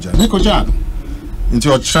me konkojano. Me kojano. Into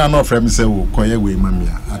your channel friend say wo koye we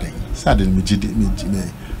mamia aden. Say me gidi me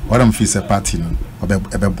what am feel party no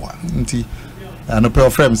obeboa. Nti ano pay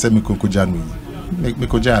friend say me konkojano. Me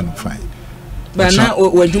kojano fine. But now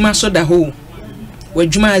Wajuma so da ho.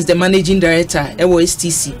 Wajuma as the managing director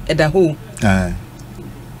STC at the whole.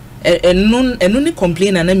 And no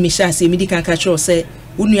complain and Misha say medical catcher say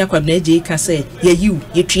Unia Kwabneji can say ye you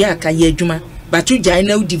triaka ye juma but you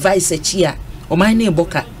no device a chia or my name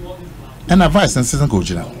boka and advice and season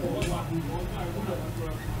coaching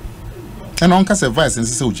and on cast advice and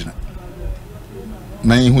season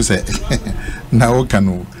na who say now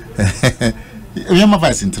cano you have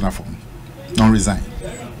advice in telephone non resign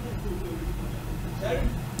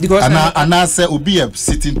because and I say will be a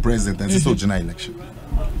sitting president and so general election.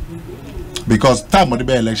 Because time of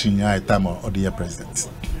the election, you have time of the year president.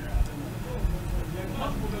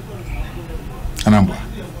 And I'm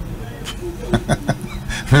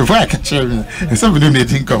before I can share somebody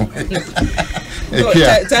made income. Time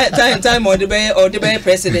or the bear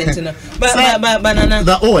president. But banana.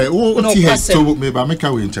 That oh, he has told me by make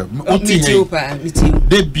a winter.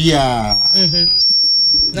 They be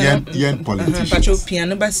young politicians.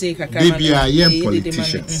 They be young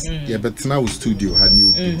politicians. Yeah, but now studio had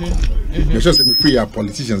new. You just me free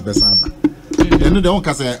politicians best number. You know they won't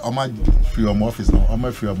say my free office no,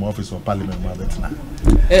 my free office or parliament more better now.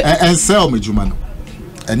 And sell me Jumano.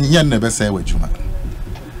 And you never say with Jumano.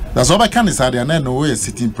 That's all I can decide. And I know we're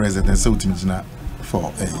sitting president so to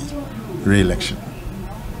for a re-election.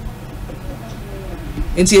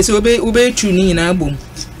 And so obey tuning in our boom.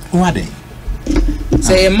 What day?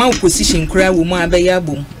 say a mouth position cry woman by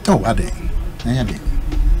yabum. Oh, are they?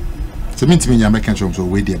 So mean to me, I'm making sure so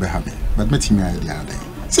way they have it, but meeting me the other day.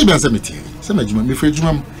 See, there's a meeting. Some of you, me free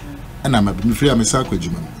Jumam, and I'm a free, I'm a circle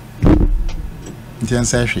Jumam.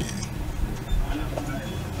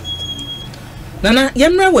 Nana,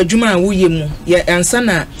 Yamra were Juma, William, ye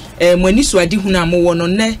ansana, when you saw Dihuna mo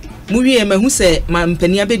on ne, Muriam, who said, Mam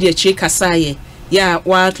Peniabedia Che Kasaye, ya,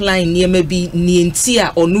 wild line near maybe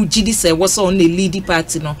Nientia or no Giddy was on the leady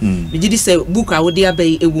party no. Giddy say, book I would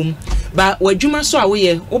bay a womb. But where Juma saw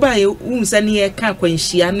away, obey wombs any a can't when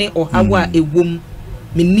she or how a womb,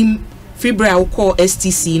 minim febrile call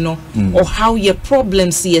STC no, or how your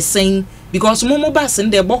problems ye saying, because Momo Bass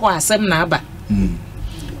and their boho are 7 naba.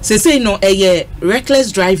 Say no a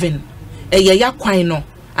reckless driving a ya quino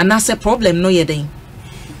and that's a problem no ye day.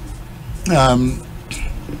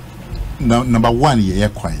 Number 1 ye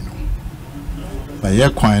quino. But ye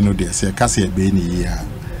quino dear say Cassia Benny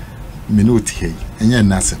minuti and ye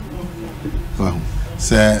nasa. Well,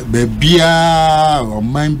 say bebia or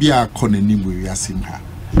mind be a cononym we are seeing her.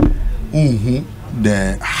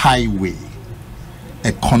 The highway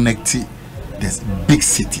a connected there's big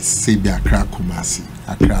cities, say be Accra Kumasi.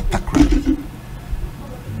 Accra Takra,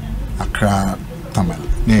 Accra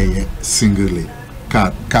Tamal, nay, singly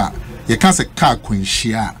car. You can't say car queen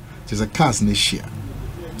share, just a car's ne share.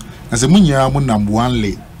 As a munya munam 1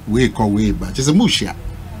 lane, way call way, but just a mushia.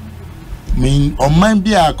 Mean, on mine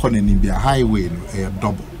be a conning be a highway, a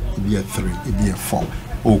double, it be a 3, it be a 4,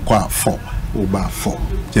 or qua 4, or bar 4.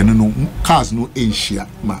 General cars no in share,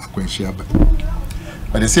 ma queen share, but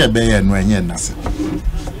they say a bear and when you're nothing.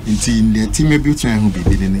 In the team of beauty who be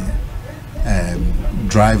bidding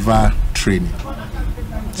driver training.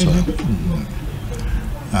 So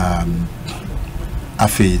I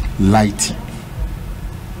feel light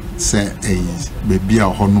say a baby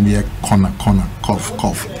or honor corner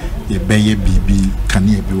cough ye bay BB can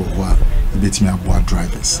ye be or bit me about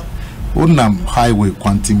drivers. Onam highway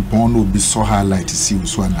quantum pond will be so highlight to see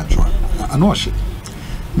so natural. I know shit.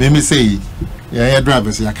 Maybe say yeah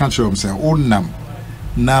drivers I can't show them say onam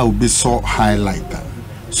now be so highlighter.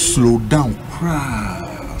 Slow down.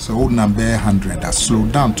 So old number 100 that slow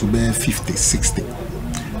down to be 50, 60.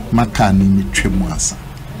 Makani mi tremuasa.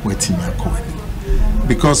 Waiting me a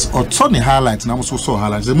because Otoni highlights now so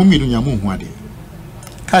highlights the mummy dunya mu hwade.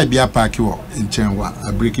 Kai bia park you in Chenwa,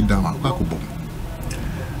 I break it down.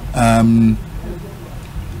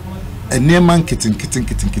 A near man kitten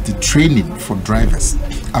training for drivers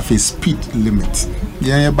of a speed limit.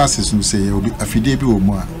 Yeah, buses who say you'll be a fidebi or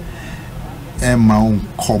more. And my own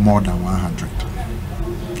call more than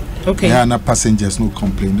 100. Okay. There are no passengers, no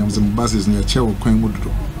complaint. There was some buses near chair or coin would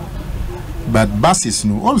do. But buses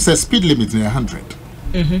no, all say speed limit near 100.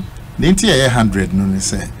 The entire 100 no, they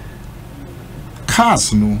say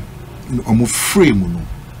cars no, almost frame no,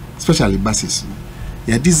 especially buses.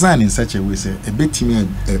 They are designed in such a way say a bit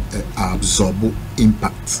absorb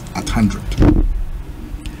impact at 100.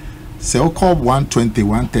 Say so call 120,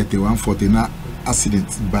 130, 140 now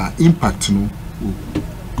accident by impact no will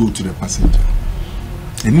go to the passenger.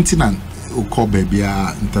 Anything we call baby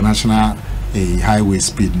international highway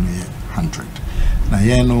speed no 100. Now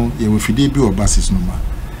here no you will feed or buses no man.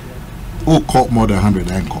 Oh call more than 100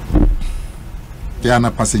 and call. There are no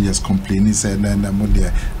passengers complaining say then the more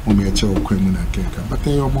there but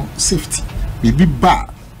they are more safety. Maybe bad.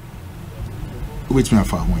 Which me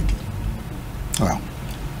for one. Well.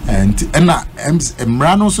 And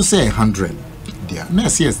Emran also say 100. There.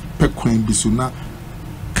 Next year's per coin bisuna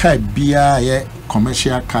kai bia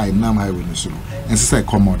commercial car nam highway no so. And say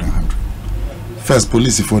come more than 100. First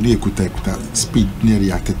police for the ekuta speed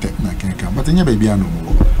nearly at na can but nya baby no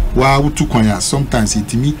more. Wa wutu kwanya sometimes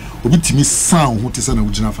it me obi timi sound who tese na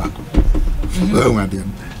ugina fa ko. Well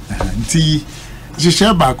nti je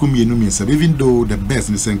share ba ko mienu mi say even though the best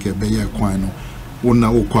in senke be ye kwan no wona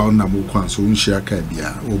okwa na mo kwan so unshia ka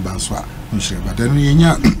bia o ba so a unshia but then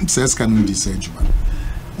yenya says can be say juma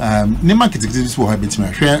ne market activities for habit me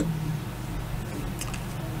hwe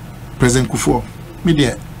President Kufuor me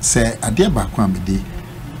dey say ade ba kwan me dey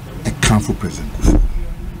e kan for President Kufuor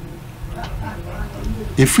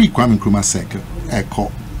a free Kwame Nkrumah circle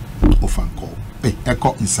echo ofanko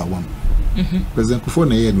echo insawam President Kufuor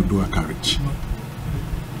na ye no do a carriage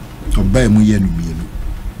oba mu ye no mienu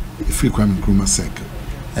a free Kwame Nkrumah circle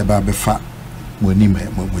eba be fa moni me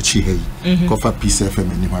mo chi hei kofa Peace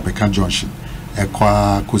FM ni ma be kan junction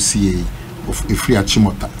ekwa kosie of a free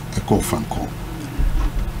achimota echo ofanko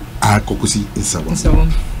a kokosi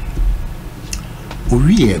insawam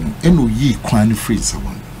owie no eno yi kwan free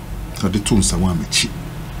insawam so the two insawam chi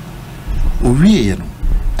owie no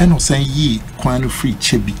and was saying ye quite free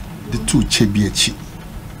chebi, the two chebi echi.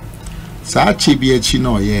 Sa chebi echi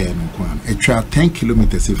no ye no kwan. A trail 10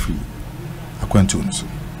 kilometers free. I quant to so.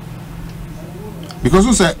 Because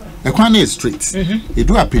we say a kwan is straight. You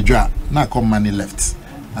do a pedra, na come money left.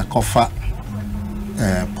 A cofa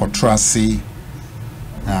Potrasi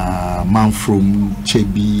man from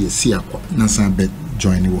Chebi Siakwa Nasan bed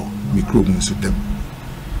join the war. Microbes with them.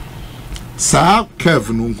 Sa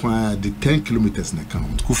curve no kwa the 10 kilometers na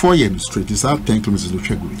count. Ku 4 years straight is 10 kilometers no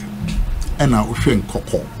cheguri. And na ohwe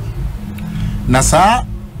nkoko. Na sa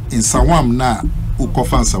in Sawam na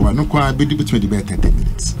ukofa Sawam no kwa be between the 30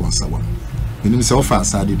 minutes on Sawam. When you say offer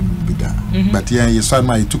side be there. But yeah, you saw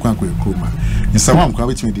my two kwa kroma. In Sawam kwa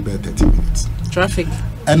between the 30 minutes. Traffic.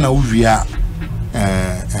 And now we are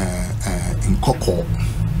in Koko.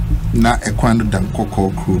 Na ekwando dan Koko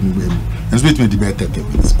krom wem. And between the 30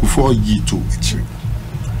 minutes before ye to actually.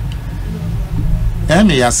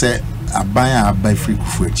 And ya say abai free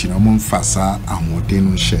kufu echi na mo mfasa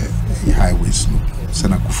ahoden no share highways no. Se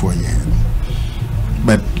na kufu ye.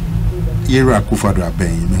 But yera kufu do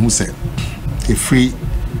abai me hu say a free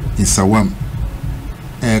in Sawam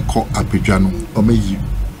ko apedwano o meyi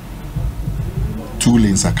 2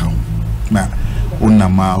 lanes account na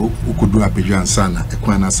onama ukudu apedwan sana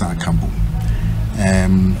ekwana sa akambo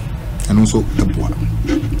and also eboa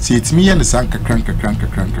see it me and san kakra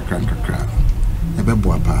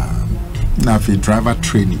ebeboa pa na fi driver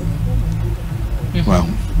training well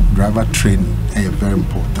driver training is very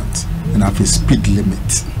important and have a speed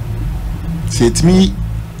limit see it me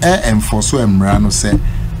enforce emra no say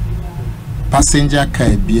passenger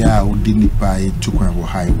car bia odi nipa e tukwa wo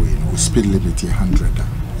highway no speed limit 100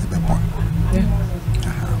 ebebo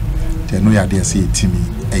te no ya dey say timi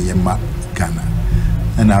eyema Ghana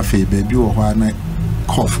and afi baby wo ho na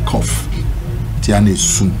cough ti ana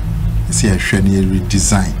sum say ehwe na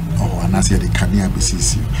redesign or na say the kania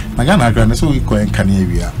besisi na Ghana gra na so we ko en kania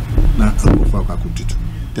wia na agofa kwakututu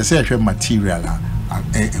te say ehwe material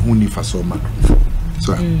a hu ni fa so macro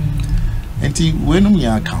so enti wenum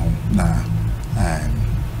ya account na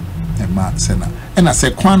ma sena and I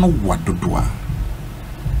say kwan wadodoa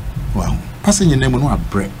wow passing your name no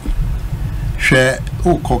abre share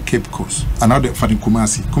o call Cape Coast another for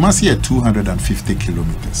Kumasi at 250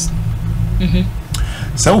 kilometers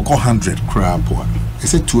so we call 100 crab poa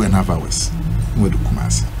it's 2.5 hours with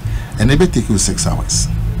Kumasi and it take you 6 hours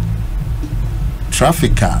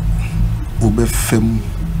traffic car ube film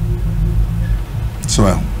so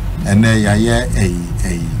and there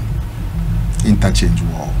a interchange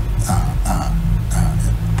wall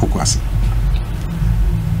Pokwasi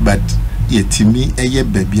but yetimi eye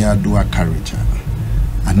bebia do a carriage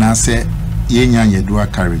and I say yenya ye do a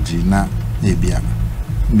carriage na ebia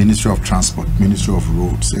Ministry of Transport, Ministry of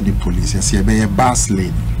Roads, any police yes ye be a bus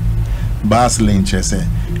lane say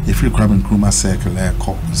if you come in Kruma circle e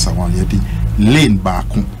call someone ye lane back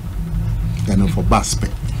and for bus pay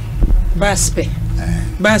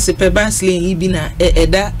bus lane ibina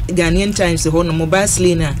eda Ghanaian Times ho no bus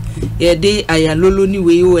lane a ye dey ayalolo ni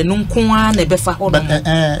we o eno nko a na befa ho no but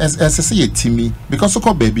as say yetimi because so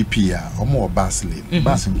call baby pia omo bus lane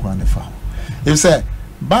bus nko a na fa ho if say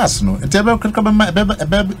bus no ntebe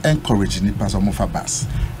be encourage ni pass omo fa bus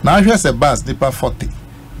now here say bus ni pa 40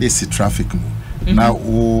 they see traffic mu now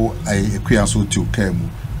o ekuya so ti o ka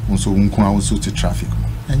mu so nko a so ti traffic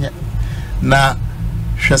mu enye na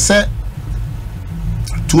hwe say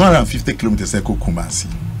 250 kilometers eko Kumasi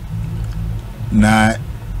na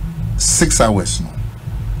 6 hours no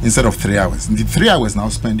instead of 3 hours in the 3 hours now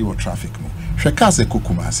spending with traffic no sheka se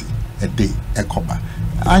Kumasi a day ekoba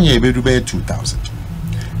anya ebedu be 2000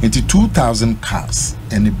 into 2000 cars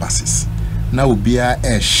any buses now will be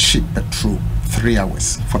a ship petrol 3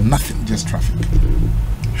 hours for nothing just traffic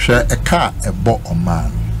share a car a bought on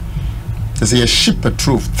man there's a ship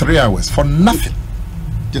petrol 3 hours for nothing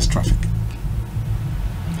just traffic.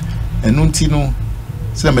 And Nuntino,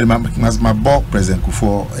 somebody my ball present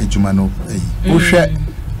for a Jumano. Oh, share,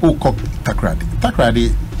 oh, cock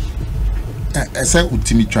Takradi. I said,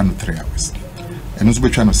 Utimi channel 3 hours, and Uzbe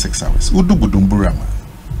channel 6 hours. Udu Budumburama.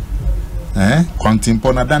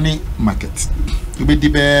 Quantimpona Dani market. You be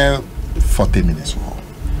the 40 minutes.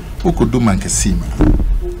 Who could do Mankesima?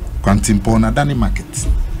 Quantimpona Dani market.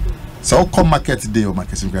 So, come market day or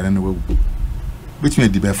market, which may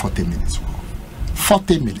be 40 minutes.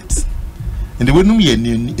 40 minutes. And the way no me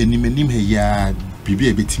any here bibi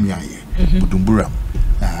a bit me aye Budumbura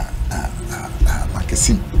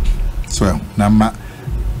Makesim. So now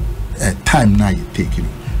time now you take it.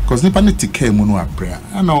 because nipa ne tike mu no abrea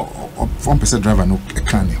na 1% driver no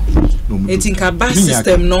ekane no etinka bus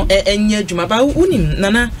system no enye adwuma ba unim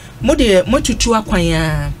nana mo de motutu akwan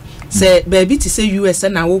a se baby ti say US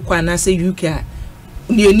na wo kwa na say UK a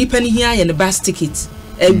nipa ni hia ye ne bus ticket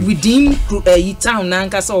within town na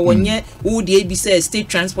nka so wonye wo de abi say state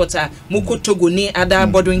transporter moko Togo ni other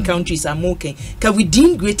bordering countries are moken ka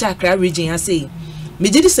within Greater Accra region ha say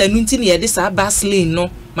mejidi sanunti ne ye de sa bus lane no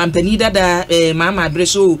mampani dada mama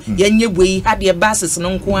breso yenye boi hade buses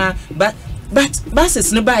no nko a but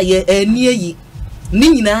buses no ba ye ani yi ni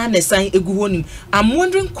nyina na san egu honim. I'm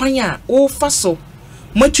wondering kwan a o fa so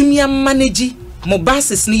matumi manage mo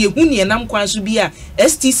buses ni ye huni enam kwan so bi a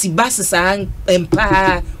STC buses a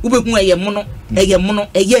empa ubehu eye mono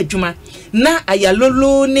eye adwuma na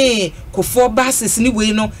ayalolo ne kofo buses ni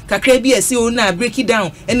we no kakra bi ese o na break it down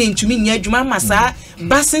ene ntumi nya adwuma masa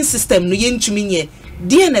busing system no ye ntumi nye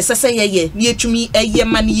die na sese ye ni etumi eye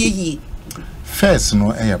mane ye first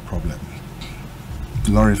no a problem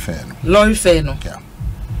lorry fare no yeah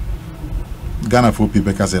Ghana for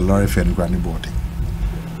people because a lorry fare granny boarding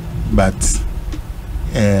but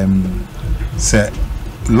say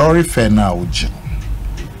lorry fare now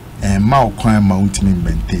and ma kwan mountain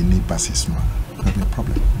maintain buses no that be a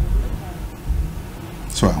problem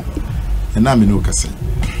so and now me no ka say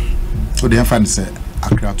so the fan say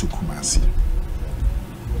Accra to Kumasi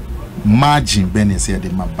margin ben say the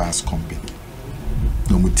ma bus company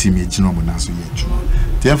no mutimi ejino mo na so ye ejuma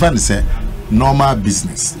the fan say normal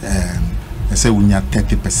business I say we need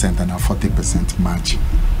 30% and 40% margin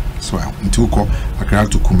so until ko Accra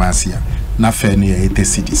to Kumasi na fair near 80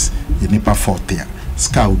 cities you nipa 40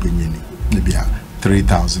 ska ubenyeni maybe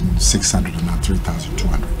 3,600 and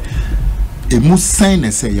 3,200 e mu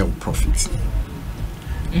sign say your profit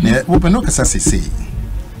na we no kasa say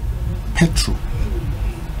petrol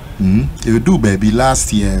you do baby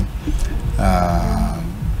last year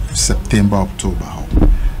September October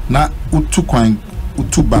na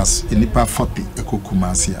utu bus enipa 40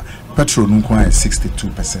 Ekosiisen petrol nko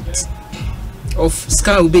 62% of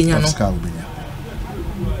ska ubenya no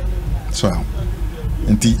so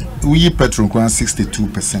enti we petrol nko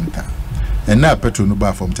 62% and now petrol no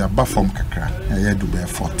ba from kakra ya do be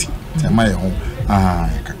 40 ma ye ho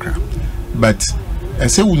kakra but I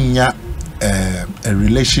say unya a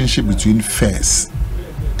relationship between fares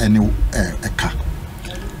and a car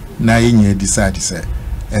na yenye decide say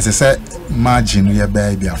as I say margin we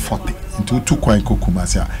be 40 into 2 coin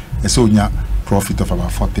Ekosiisen so unya profit of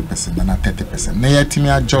about 40% and 30% na yetimi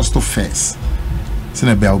adjust to fares se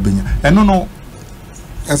na be obenya no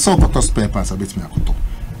I saw got spare parts a bit me akoto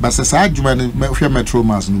but say adwuma ne hwe metro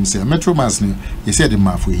mass no say metro mass ne you say the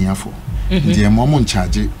ma for here for the mom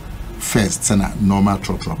charge first na normal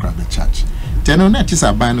truck be charge then on that is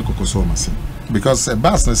a buy no kokoso machine because a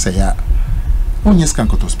bus no say ya onye scan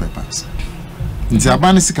got spare parts nti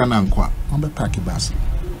abane sika na nkwa on be park bus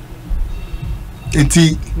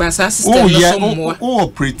enti basa system no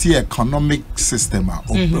operate economic system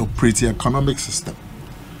operate economic system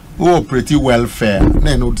operate welfare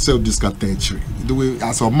na no say this category the way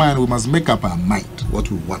as a man we must make up our mind what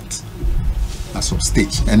we want as of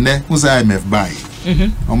stage and then who's IMF buy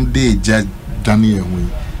day judge Daniel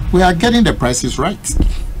we are getting the prices right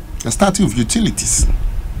the starting of utilities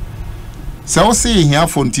so I say here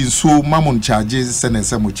fontin so mamon charges and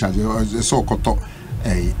some charges so koto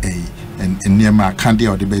and near my candy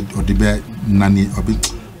or the bed nanny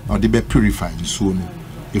or the bed purified so no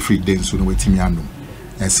every day so no waiting me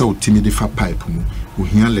and so timid the pipe who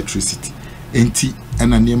hear electricity enti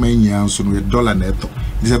and a near my yan so no $1 neto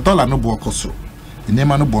is $1 no bo costo the name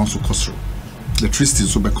no bon so costo electricity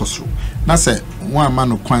so be costo na say one man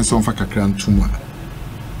no kwan so fa kakra ntuma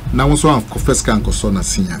na wo so an confess kan costo na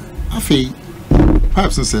sinya afei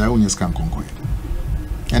perhaps say I won yes kan konko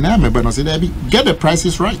and I remember no say there be get the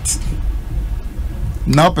prices right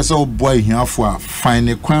now person boy here for find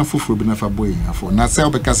a kwan for be na fa boy here for na say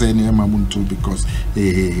obeka say any mamuntu because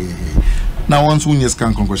now once won yes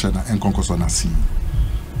kan konko shada en konko so na sin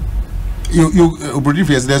you believe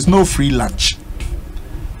there's no free lunch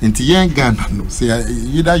in Ghana no say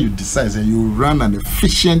either you decide say you run an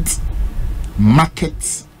efficient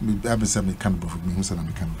market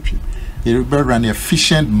you run an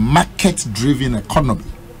efficient market driven economy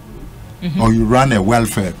or you run a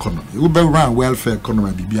welfare economy you better run welfare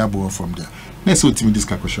economy be able from there next what me this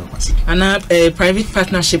question and a private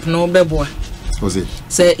partnership no bebo was it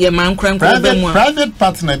say your man private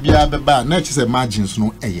partner be able na say margins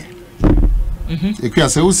no eye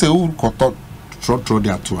say who koto throw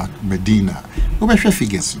there to Medina we be share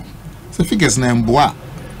figures no so figures na mboa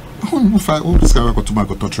who discover ko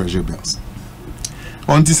to treasury bills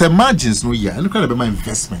On this margins no year, and look at my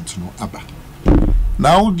investment no abba.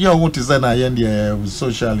 Now dear what is that I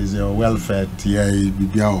social is your welfare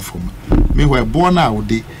be of me were born out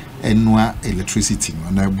the no electricity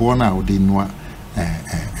and I born out the no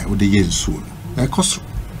the yen soon. I cost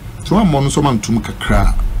so I'm on some to make a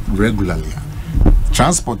cra regularly.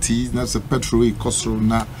 Transport is not a petrol cost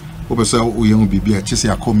na over so we young be a chase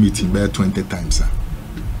a meeting by 20 times.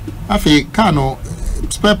 I feel cano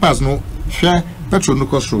spare parts no share petrol no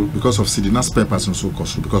cost because of city, not spare parts no so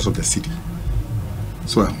cost because of the city.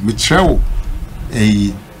 So we travel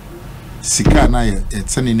a sika na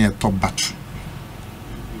it's sending a top battery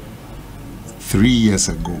 3 years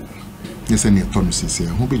ago. Yes, any autonomous say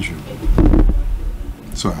who be you.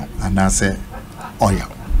 So and I say oil.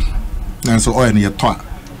 And so oil near toa.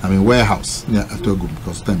 I mean warehouse near Atogo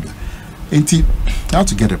because time. You have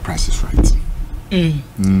to get the prices right.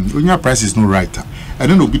 When your price is no right, I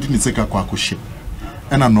don't know between the second quack ship.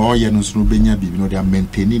 And I know you know they are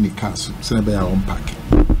maintaining the cars, so they are unpacking.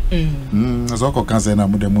 As all can say,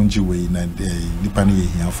 I'm the Munji way and the penny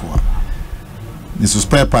here for. This is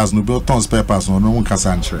spare parts, no built on spare parts, no one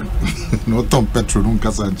casantra, no ton petrol, no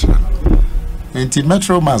casantra. And the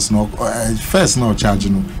metro mass no first no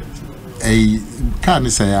charging a car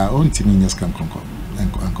is a own teenagers can conquer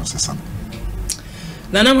and concern.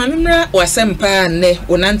 Nana Mamma was sempa ne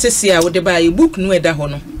onante sia wo de ba e book no eda ho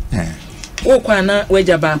no. Wo kwa na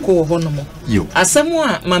waja ba ko ho no mo. Asemo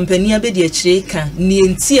a mampani abedi akire ka ne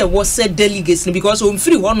enti e wo se delegates because on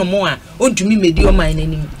free ho no mo a ontumi medi o man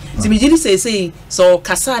nanim. Ti me giri say so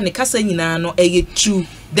kasa ne kasa nyina no eye true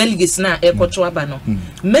delegates na e kwoto aba no.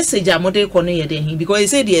 Message a model ko no ye de hin because he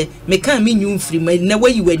say de me kan me nyum free na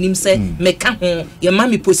wayi wanim say me ka ho ye ma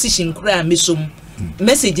me position kura me som.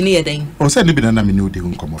 Message near then. Or said the banana me know the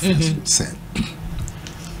come of said.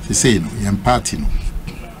 She say no, yam party no.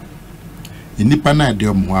 In the pana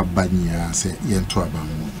de mo abanya say yen to aba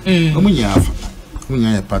mo. Omunya afa.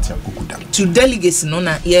 Omunya ya party akukuda. To delegates no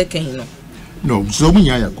na ye kan no. No, so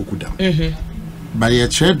omunya ya akukuda. But ye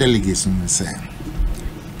chair delegates no say.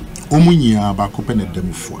 Omunya ba ko pene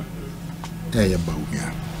demfo. Ya ba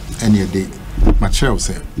omunya. Any day my chair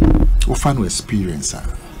say, "O fan no experience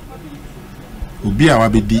Ubi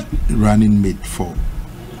awabedi running mate for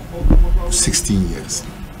 16 years.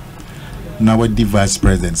 Now the vice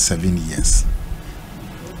president 7 years.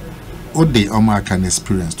 Ode Oma can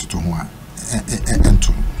experience to Tonwa and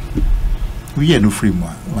to we are no free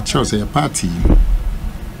more. But say a party.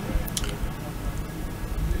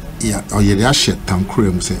 Yeah, or you share town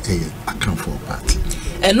crew say I come for a party.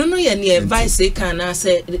 And no ye advice can I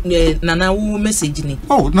say Nana wu message ni.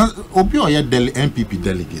 Oh, no, Obi or your MPP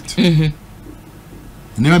delegate.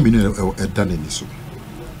 Never been done in this.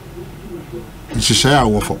 She share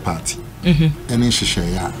war for party, and then she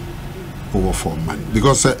share over for money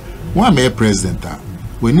because one may president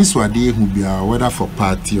when this one day who be whether for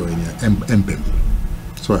party or in MPM.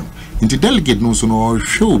 So, in the delegate no so no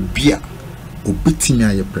show beer or beating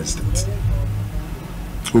your president.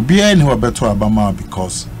 Obi any who better Obama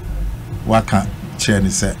because what can chair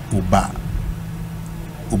say Oba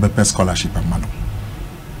scholarship and man.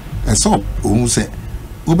 And so who say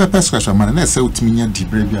Obe scholarship man na say utiminya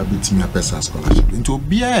dibre bia betimi apesa scholarship into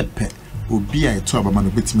obi a pe obi a to abama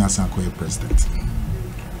no betimi asan ko president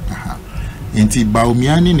aha enti ba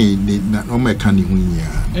omiani ne na o meka ne hunya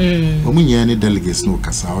omunya ne delegates no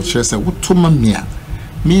kasa o chere say wotoma mia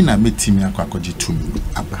me na metimi akwakoji tumi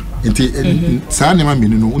aba enti sa ne ma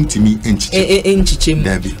menu no untimi enchichem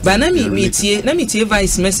ba na mi tie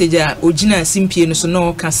vice message a ogina simpie no so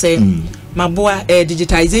no ka say maboa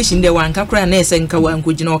digitization de wan kakra na ese nka wan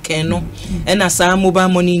kogina oken no na sa mobile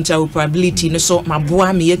money interoperability no so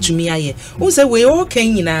maboa me yatumi aye wo se we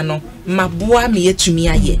oken nyina no maboa me yatumi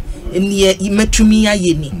aye ne matumi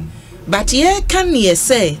aye ni but ye can ye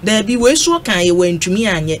say there be we so kan ye wantumi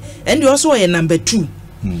anye and also ye number 2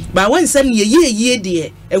 but when some ye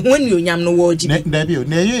de ehun ni onyam no wo jibi na bi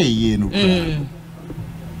na ye no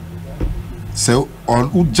so on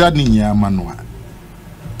ujani nyama no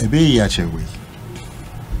ebe ya chewe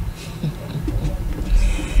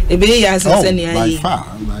ebe ya senseni ayi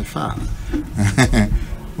by far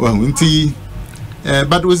well nti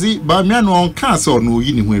but was it ba me no on kan so no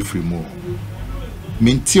yi ni ho afiri mo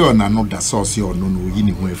minti on another source or no yi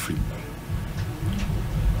ni ho afiri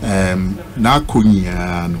na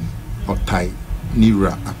konya no otai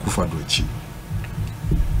nira akufado achi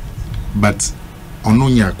but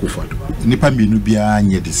ononya akufado nipa mienu bia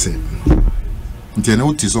anye de se nti na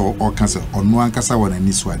uti so o kasa onu ankasa wona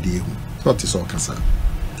ni so ade hu so ti so kasa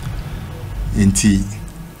nti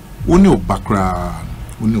woni obakra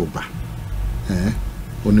woni oba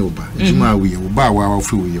one oba juma we oba wa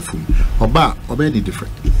fi we yefum oba oba dey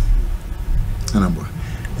different anamba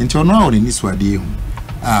nti ono a oni swade hu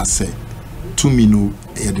a say to me no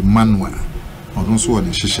e the manual ono so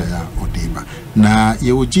won hihye ya odeba na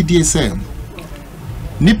ye ogidie say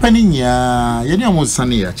nipa ni nya ye ne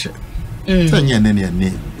amonsane ya che say nya ne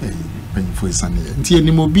ne panifo isane nti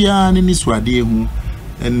eni mo bia ne ni swade hu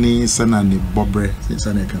eni sana ne bobre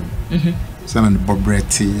sana kan sana ni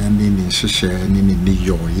bobreti and ni hihye ni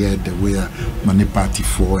yo ye the way mani party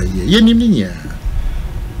for ye ni nya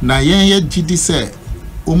na ye gidi say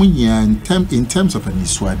omunya in terms of an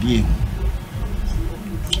iswade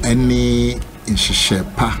any hihye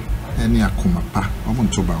pa any akoma pa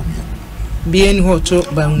omonto ba omia bien hoto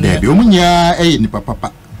ba omia de omunya ni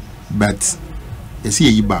papa but esi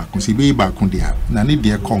yi ba kun si be ba kun dia na ne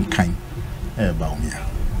de konkan ba omia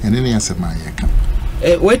ene ne asema ye kan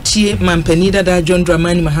watie mampani dada John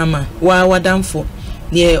Dramani Mahama wa wadamfo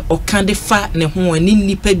ne okande fa ne ho ani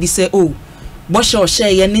nipa bi se o bosho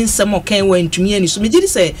she ye ne nsem okan wa ntumi ani so megiri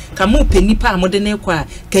se ka mo panipa amode ne kwa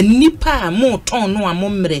ka nipa mo ton no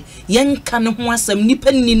amomre yenka ne ho asem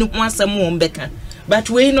nipa ni ne ho asem wo mbeka but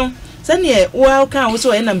we no sane wa ka wo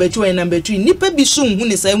so number 2 and number 3 nipa bi so hu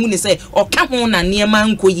ne se oka ho na niema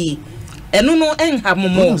nkoyi eno no enha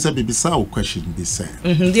momo say bibisa o question be say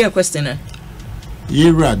dear questioner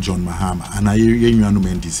Yera John Mahama and I yenyanu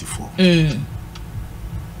NDC4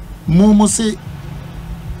 Momo say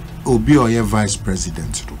obi oye vice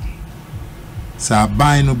president do sa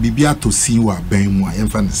ban no bibia to sin wa ban mu a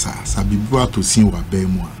yemfa ne sa bibia to sin wa ban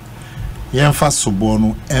mu a yemfa sobo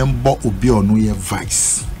no embo obi ono ye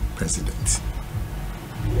vice president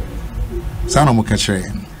sa no mo ka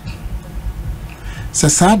kire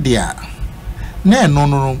sa dia na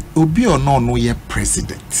no obi ono no ye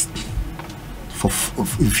president for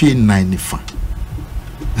if you 95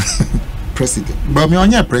 president but me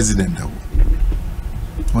onye president da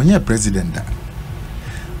onye president da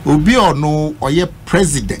obi ono oye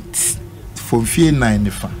president for if you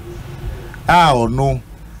 95 ono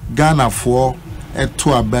Ghana for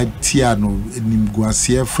eto abatia no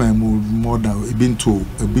nimguasie fam more than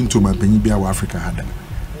ebinto mapanyi bia wa Africa had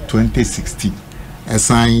 2016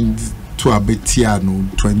 assigned to abatia no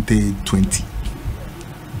 2020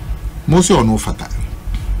 Mosi ono fata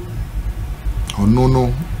ono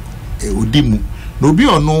no odimu no bi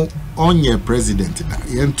ono onye president da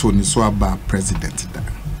yento ni so aba president da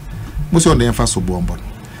mosi ono yenfa so bombo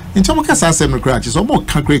nti mo kasa asem kra chi so mo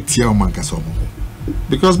ka correct ya o man kasa mo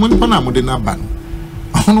because money pana mo de na ba no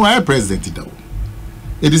ono ay president da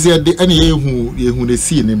it is the any yehu de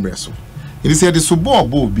see ni mreso it is the so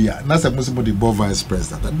bobo bia na say mosi mo de vice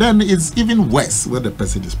president then it's even worse when the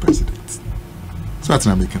president is president so that's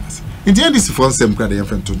not making us in the end this for some crowd yan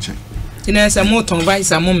friend to check tina say mo ton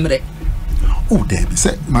vice amomre oh there be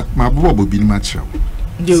say my bobo bi ni ma chew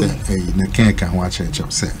say na ken ka ho a chew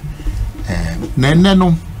say na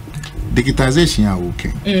no digitization ya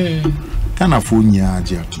okay kana fo nya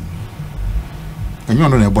agiatu enyo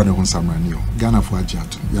no na ebo ne ho samrani o Ghana fo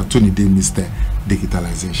agiatu ya to ni dey Mr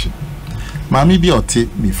digitalization mami bi ote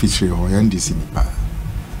mi feature ho ya ndisi ni pa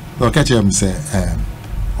o ka che mi say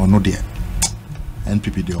ono de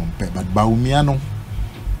NPP de on pay but Baumia no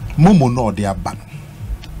momo no de aba no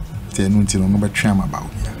te no ntino no betwa ma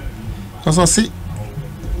Baumia cause I see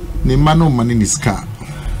ni mano mani ni ska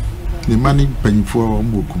ni mani panifo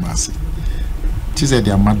mbo kumase she said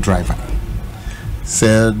they are mad driver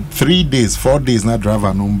said 3 days 4 days na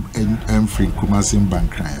driver no free kumase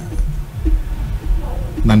bank cry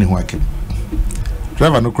nani hwake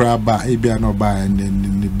driver no cry ba ebia no ba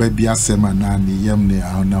ni baby asema na ni yam ni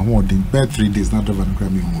na ho den 3 days na driver no cry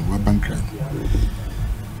me ho bank cry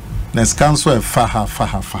na scanso e faha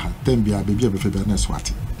tembia baby be fe na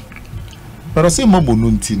swati pero se mo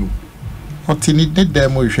no ntinu otini de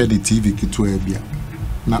dem mo hwe de TV kitu e bia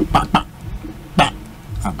na pa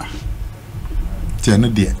aba tiene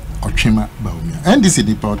de otwema Baumia NDC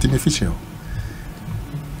di pa otimi fiche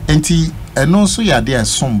enti eno so ya de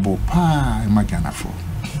sombo pa Ghana for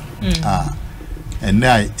and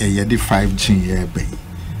now ye de 5G ye be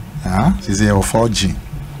she say 4G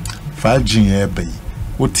 5G ye be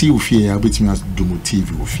what ti ofie ya betimi as do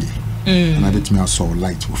TV ofie na betimi as so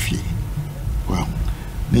light ofie wow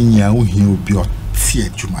ninya wo hi obi otie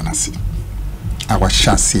adwuma na se awa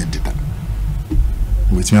shase edida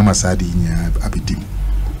betimi amasade nya abedim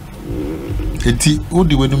eti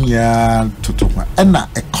odi wenum ya totoma na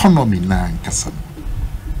economy na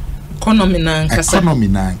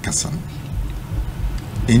nkasa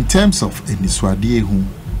in terms of eniswade ehu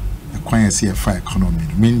ekwan ese efa economy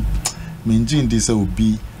mean jin this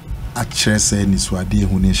obi a kyerese eniswade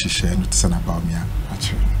ehu ne hihye no tsana Baumia a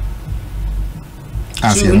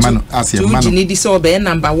as a man you need so be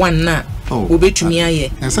number 1 na obetumi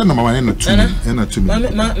aye and say number 1 na 2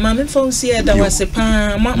 mama phone see that was a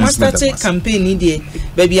pa ma start campaign dey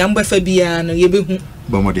baby ambefa bia no ye behu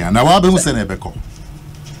bomodia na wa behu se na ebeko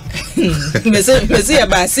mese ya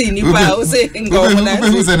ba si ni pa o se ngo na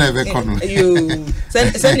behu se na ebeko no yo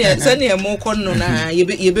sene mo kono na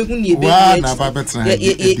ye behu ni ebe wa na ba betra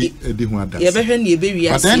edi hu ada ye behwe ni ebe wi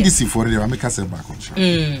ase but then this for the make us back on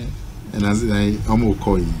and as I am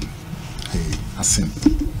call you asin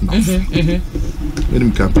no when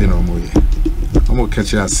we campaign I'm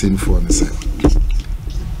catch a sin for the sale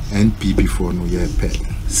NPP for no year pay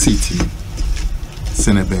city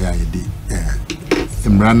Senegal ID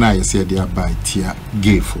Imrana you say they are by tia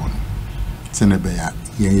gay for Senegal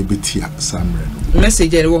ye betia samre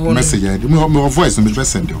message my voice no be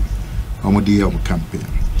send you I'm dey campaign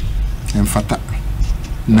and fata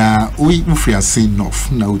na we free say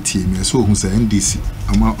enough na utie me so hu say NDC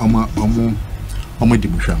ama di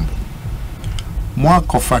muhwambo mo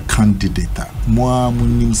akofa candidate mo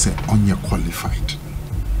munim say onye qualified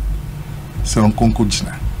so onkonko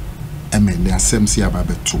gina emele asem si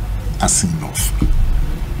ababeto as enough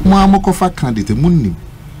mo amokofa candidate munim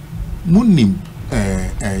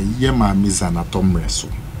yema mizana tomreso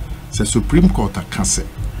say Supreme Court akase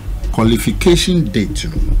qualification date you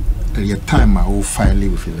know the time I will file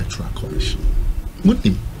with Electoral Commission.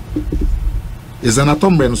 Munim is an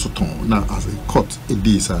atom soton now as a court a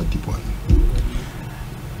this a deep one.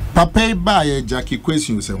 Papa buy Jackie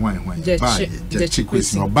question you say why buy Jackie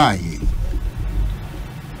question or buy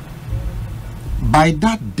by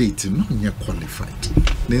that date no you qualified.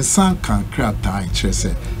 Then san can create interest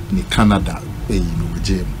in Canada you know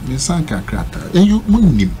James. Then san can create and you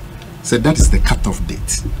munim. So that is the cut-off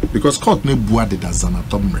date because court no buade da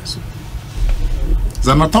zanatom reso.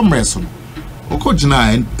 Zanatom reso. Oko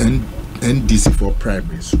jina NDC for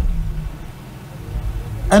primaries.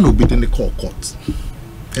 And obey the court.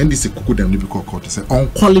 NDC kuku dem be court say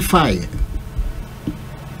unqualified.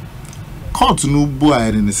 Court no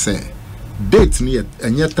buade ni say date ni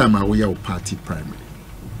enye time a we party primary.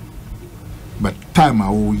 But time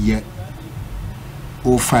a we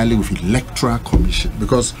or filing with Electoral Commission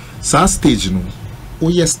because some stage you know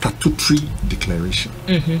we statutory declaration.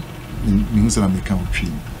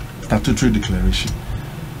 Statutory declaration.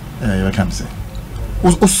 You can say.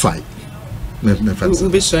 Osai.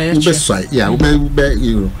 Yeah,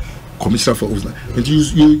 you commissioner for Osai. But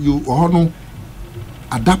you honor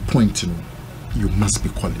at that point you know you must be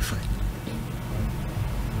qualified.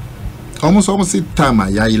 Almost the time I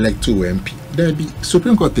elect to MP. There be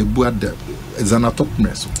Supreme Court the board there. Is an top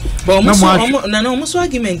mess. But almost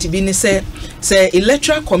argument be say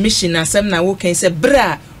Electoral Commission asem na wo can say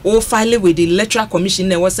bra o file with the Electoral Commission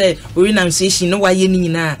na was say renunciation no why ni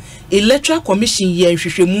na Electoral Commission ye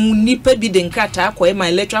hwehwemu nipa bi de nkata akoye ma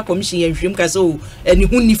Electoral Commission ye hwehwem ka so eni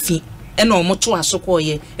hu ni fi e na omoto asoko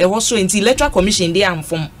ye e wo so enti Electoral Commission dey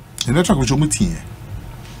amfom Electoral Commission mutie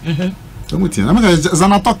mutie na make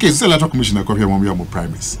zana talk is Electoral Commission na kohwe mo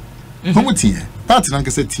primaries mutie party na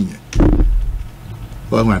nkese tie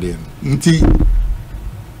nti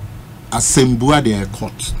assembua de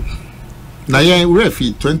court na ye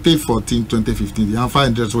refi 2014 2015 yan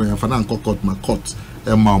find that way yan fa court ma court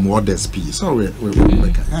e ma mo orders p so we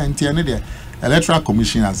nti ene de Electoral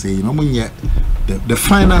Commission as say you know munye the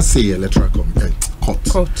final say Electoral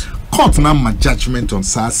court na ma judgment on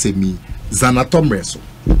sa semi zanatom reso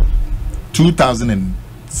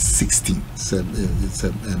 2016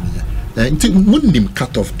 nti munim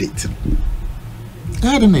cut off date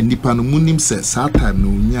I don't know nipa no munim says that time no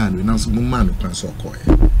nya no na so man no kwan so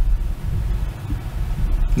koye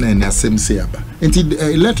na na sem say aba enti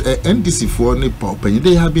NDC for ne open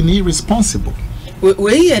they have been irresponsible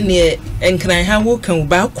we ne enkran ha wo kan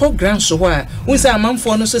ba ko grand so ho a won say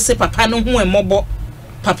amanfo no so say papa no ho emobo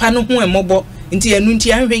enti enu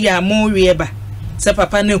nti anhwe ya mo we ba say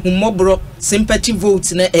papa no hu mobro sympathy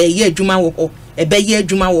vote na ye adwuma wo ho e be ye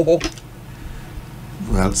adwuma wo ho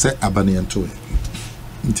well say abani ento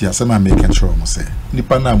nti asema make sure mo say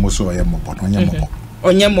nipa na mo so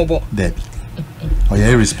onye mobo debi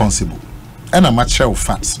oye irresponsible and a match of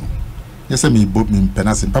facts no yes me both me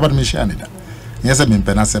penase papa me share nida yes me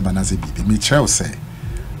penase banase bi me tell say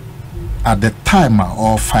at the time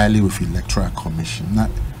of filing with Electoral Commission na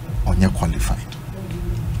onye qualified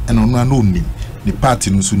and no nim the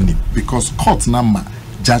party no so nim because court number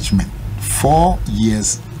judgment 4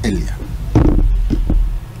 years earlier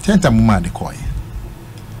tenta muma de koy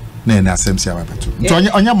na na asem si ababeto nti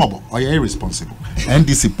onye mobo oye irresponsible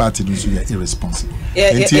NDC party do so irresponsible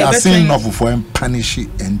nti asin novel for punish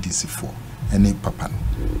NDC for any papa no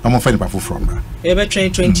I'm find papa from bra e be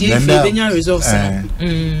 2028 e be nya results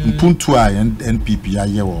mpuntu a NPP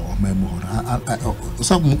aye wo memu ho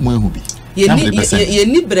so mo ehu bi ye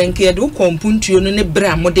ni brenke ye do kompuntuo no ne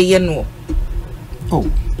bra mode ye no oh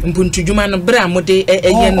mpuntu djuma no bra mode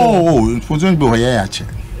ye no mpuntu bi ho ye ya che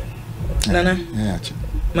nana ya che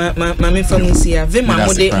ma me famusia ve ma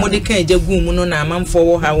mode kan ajagu mu no na amamfo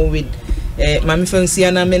wo ha wo with ma me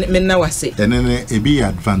famusia na me na wase and e be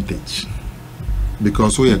advantage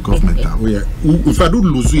because we are government we are if I do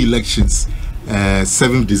lose elections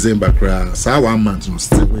 7th December cra so 1 month no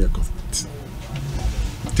still we are government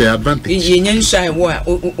the advantage ye nyan shy wo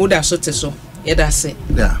o da so te so ye da se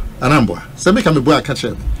yeah anambwa se me ka me bo aka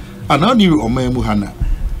che and now new omamu hana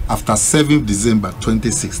after 7th December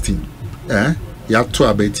 2016 you have to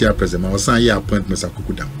abate your president I was saying you appoint Mr.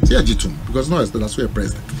 Kukudam see agitum because no that's where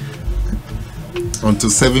president until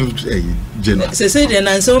 7th January. Say the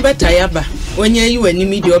na so better yaba. When you any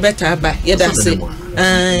media better ba. Ye da say.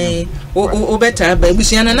 O better ba.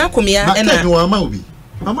 Busiana na Akomea na. No ama obi.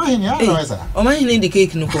 Ama hin ya na wesa. O ma hin the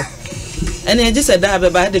cake no ko. And I just said that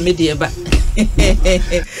ba the media ba.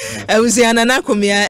 Busiana na Akomea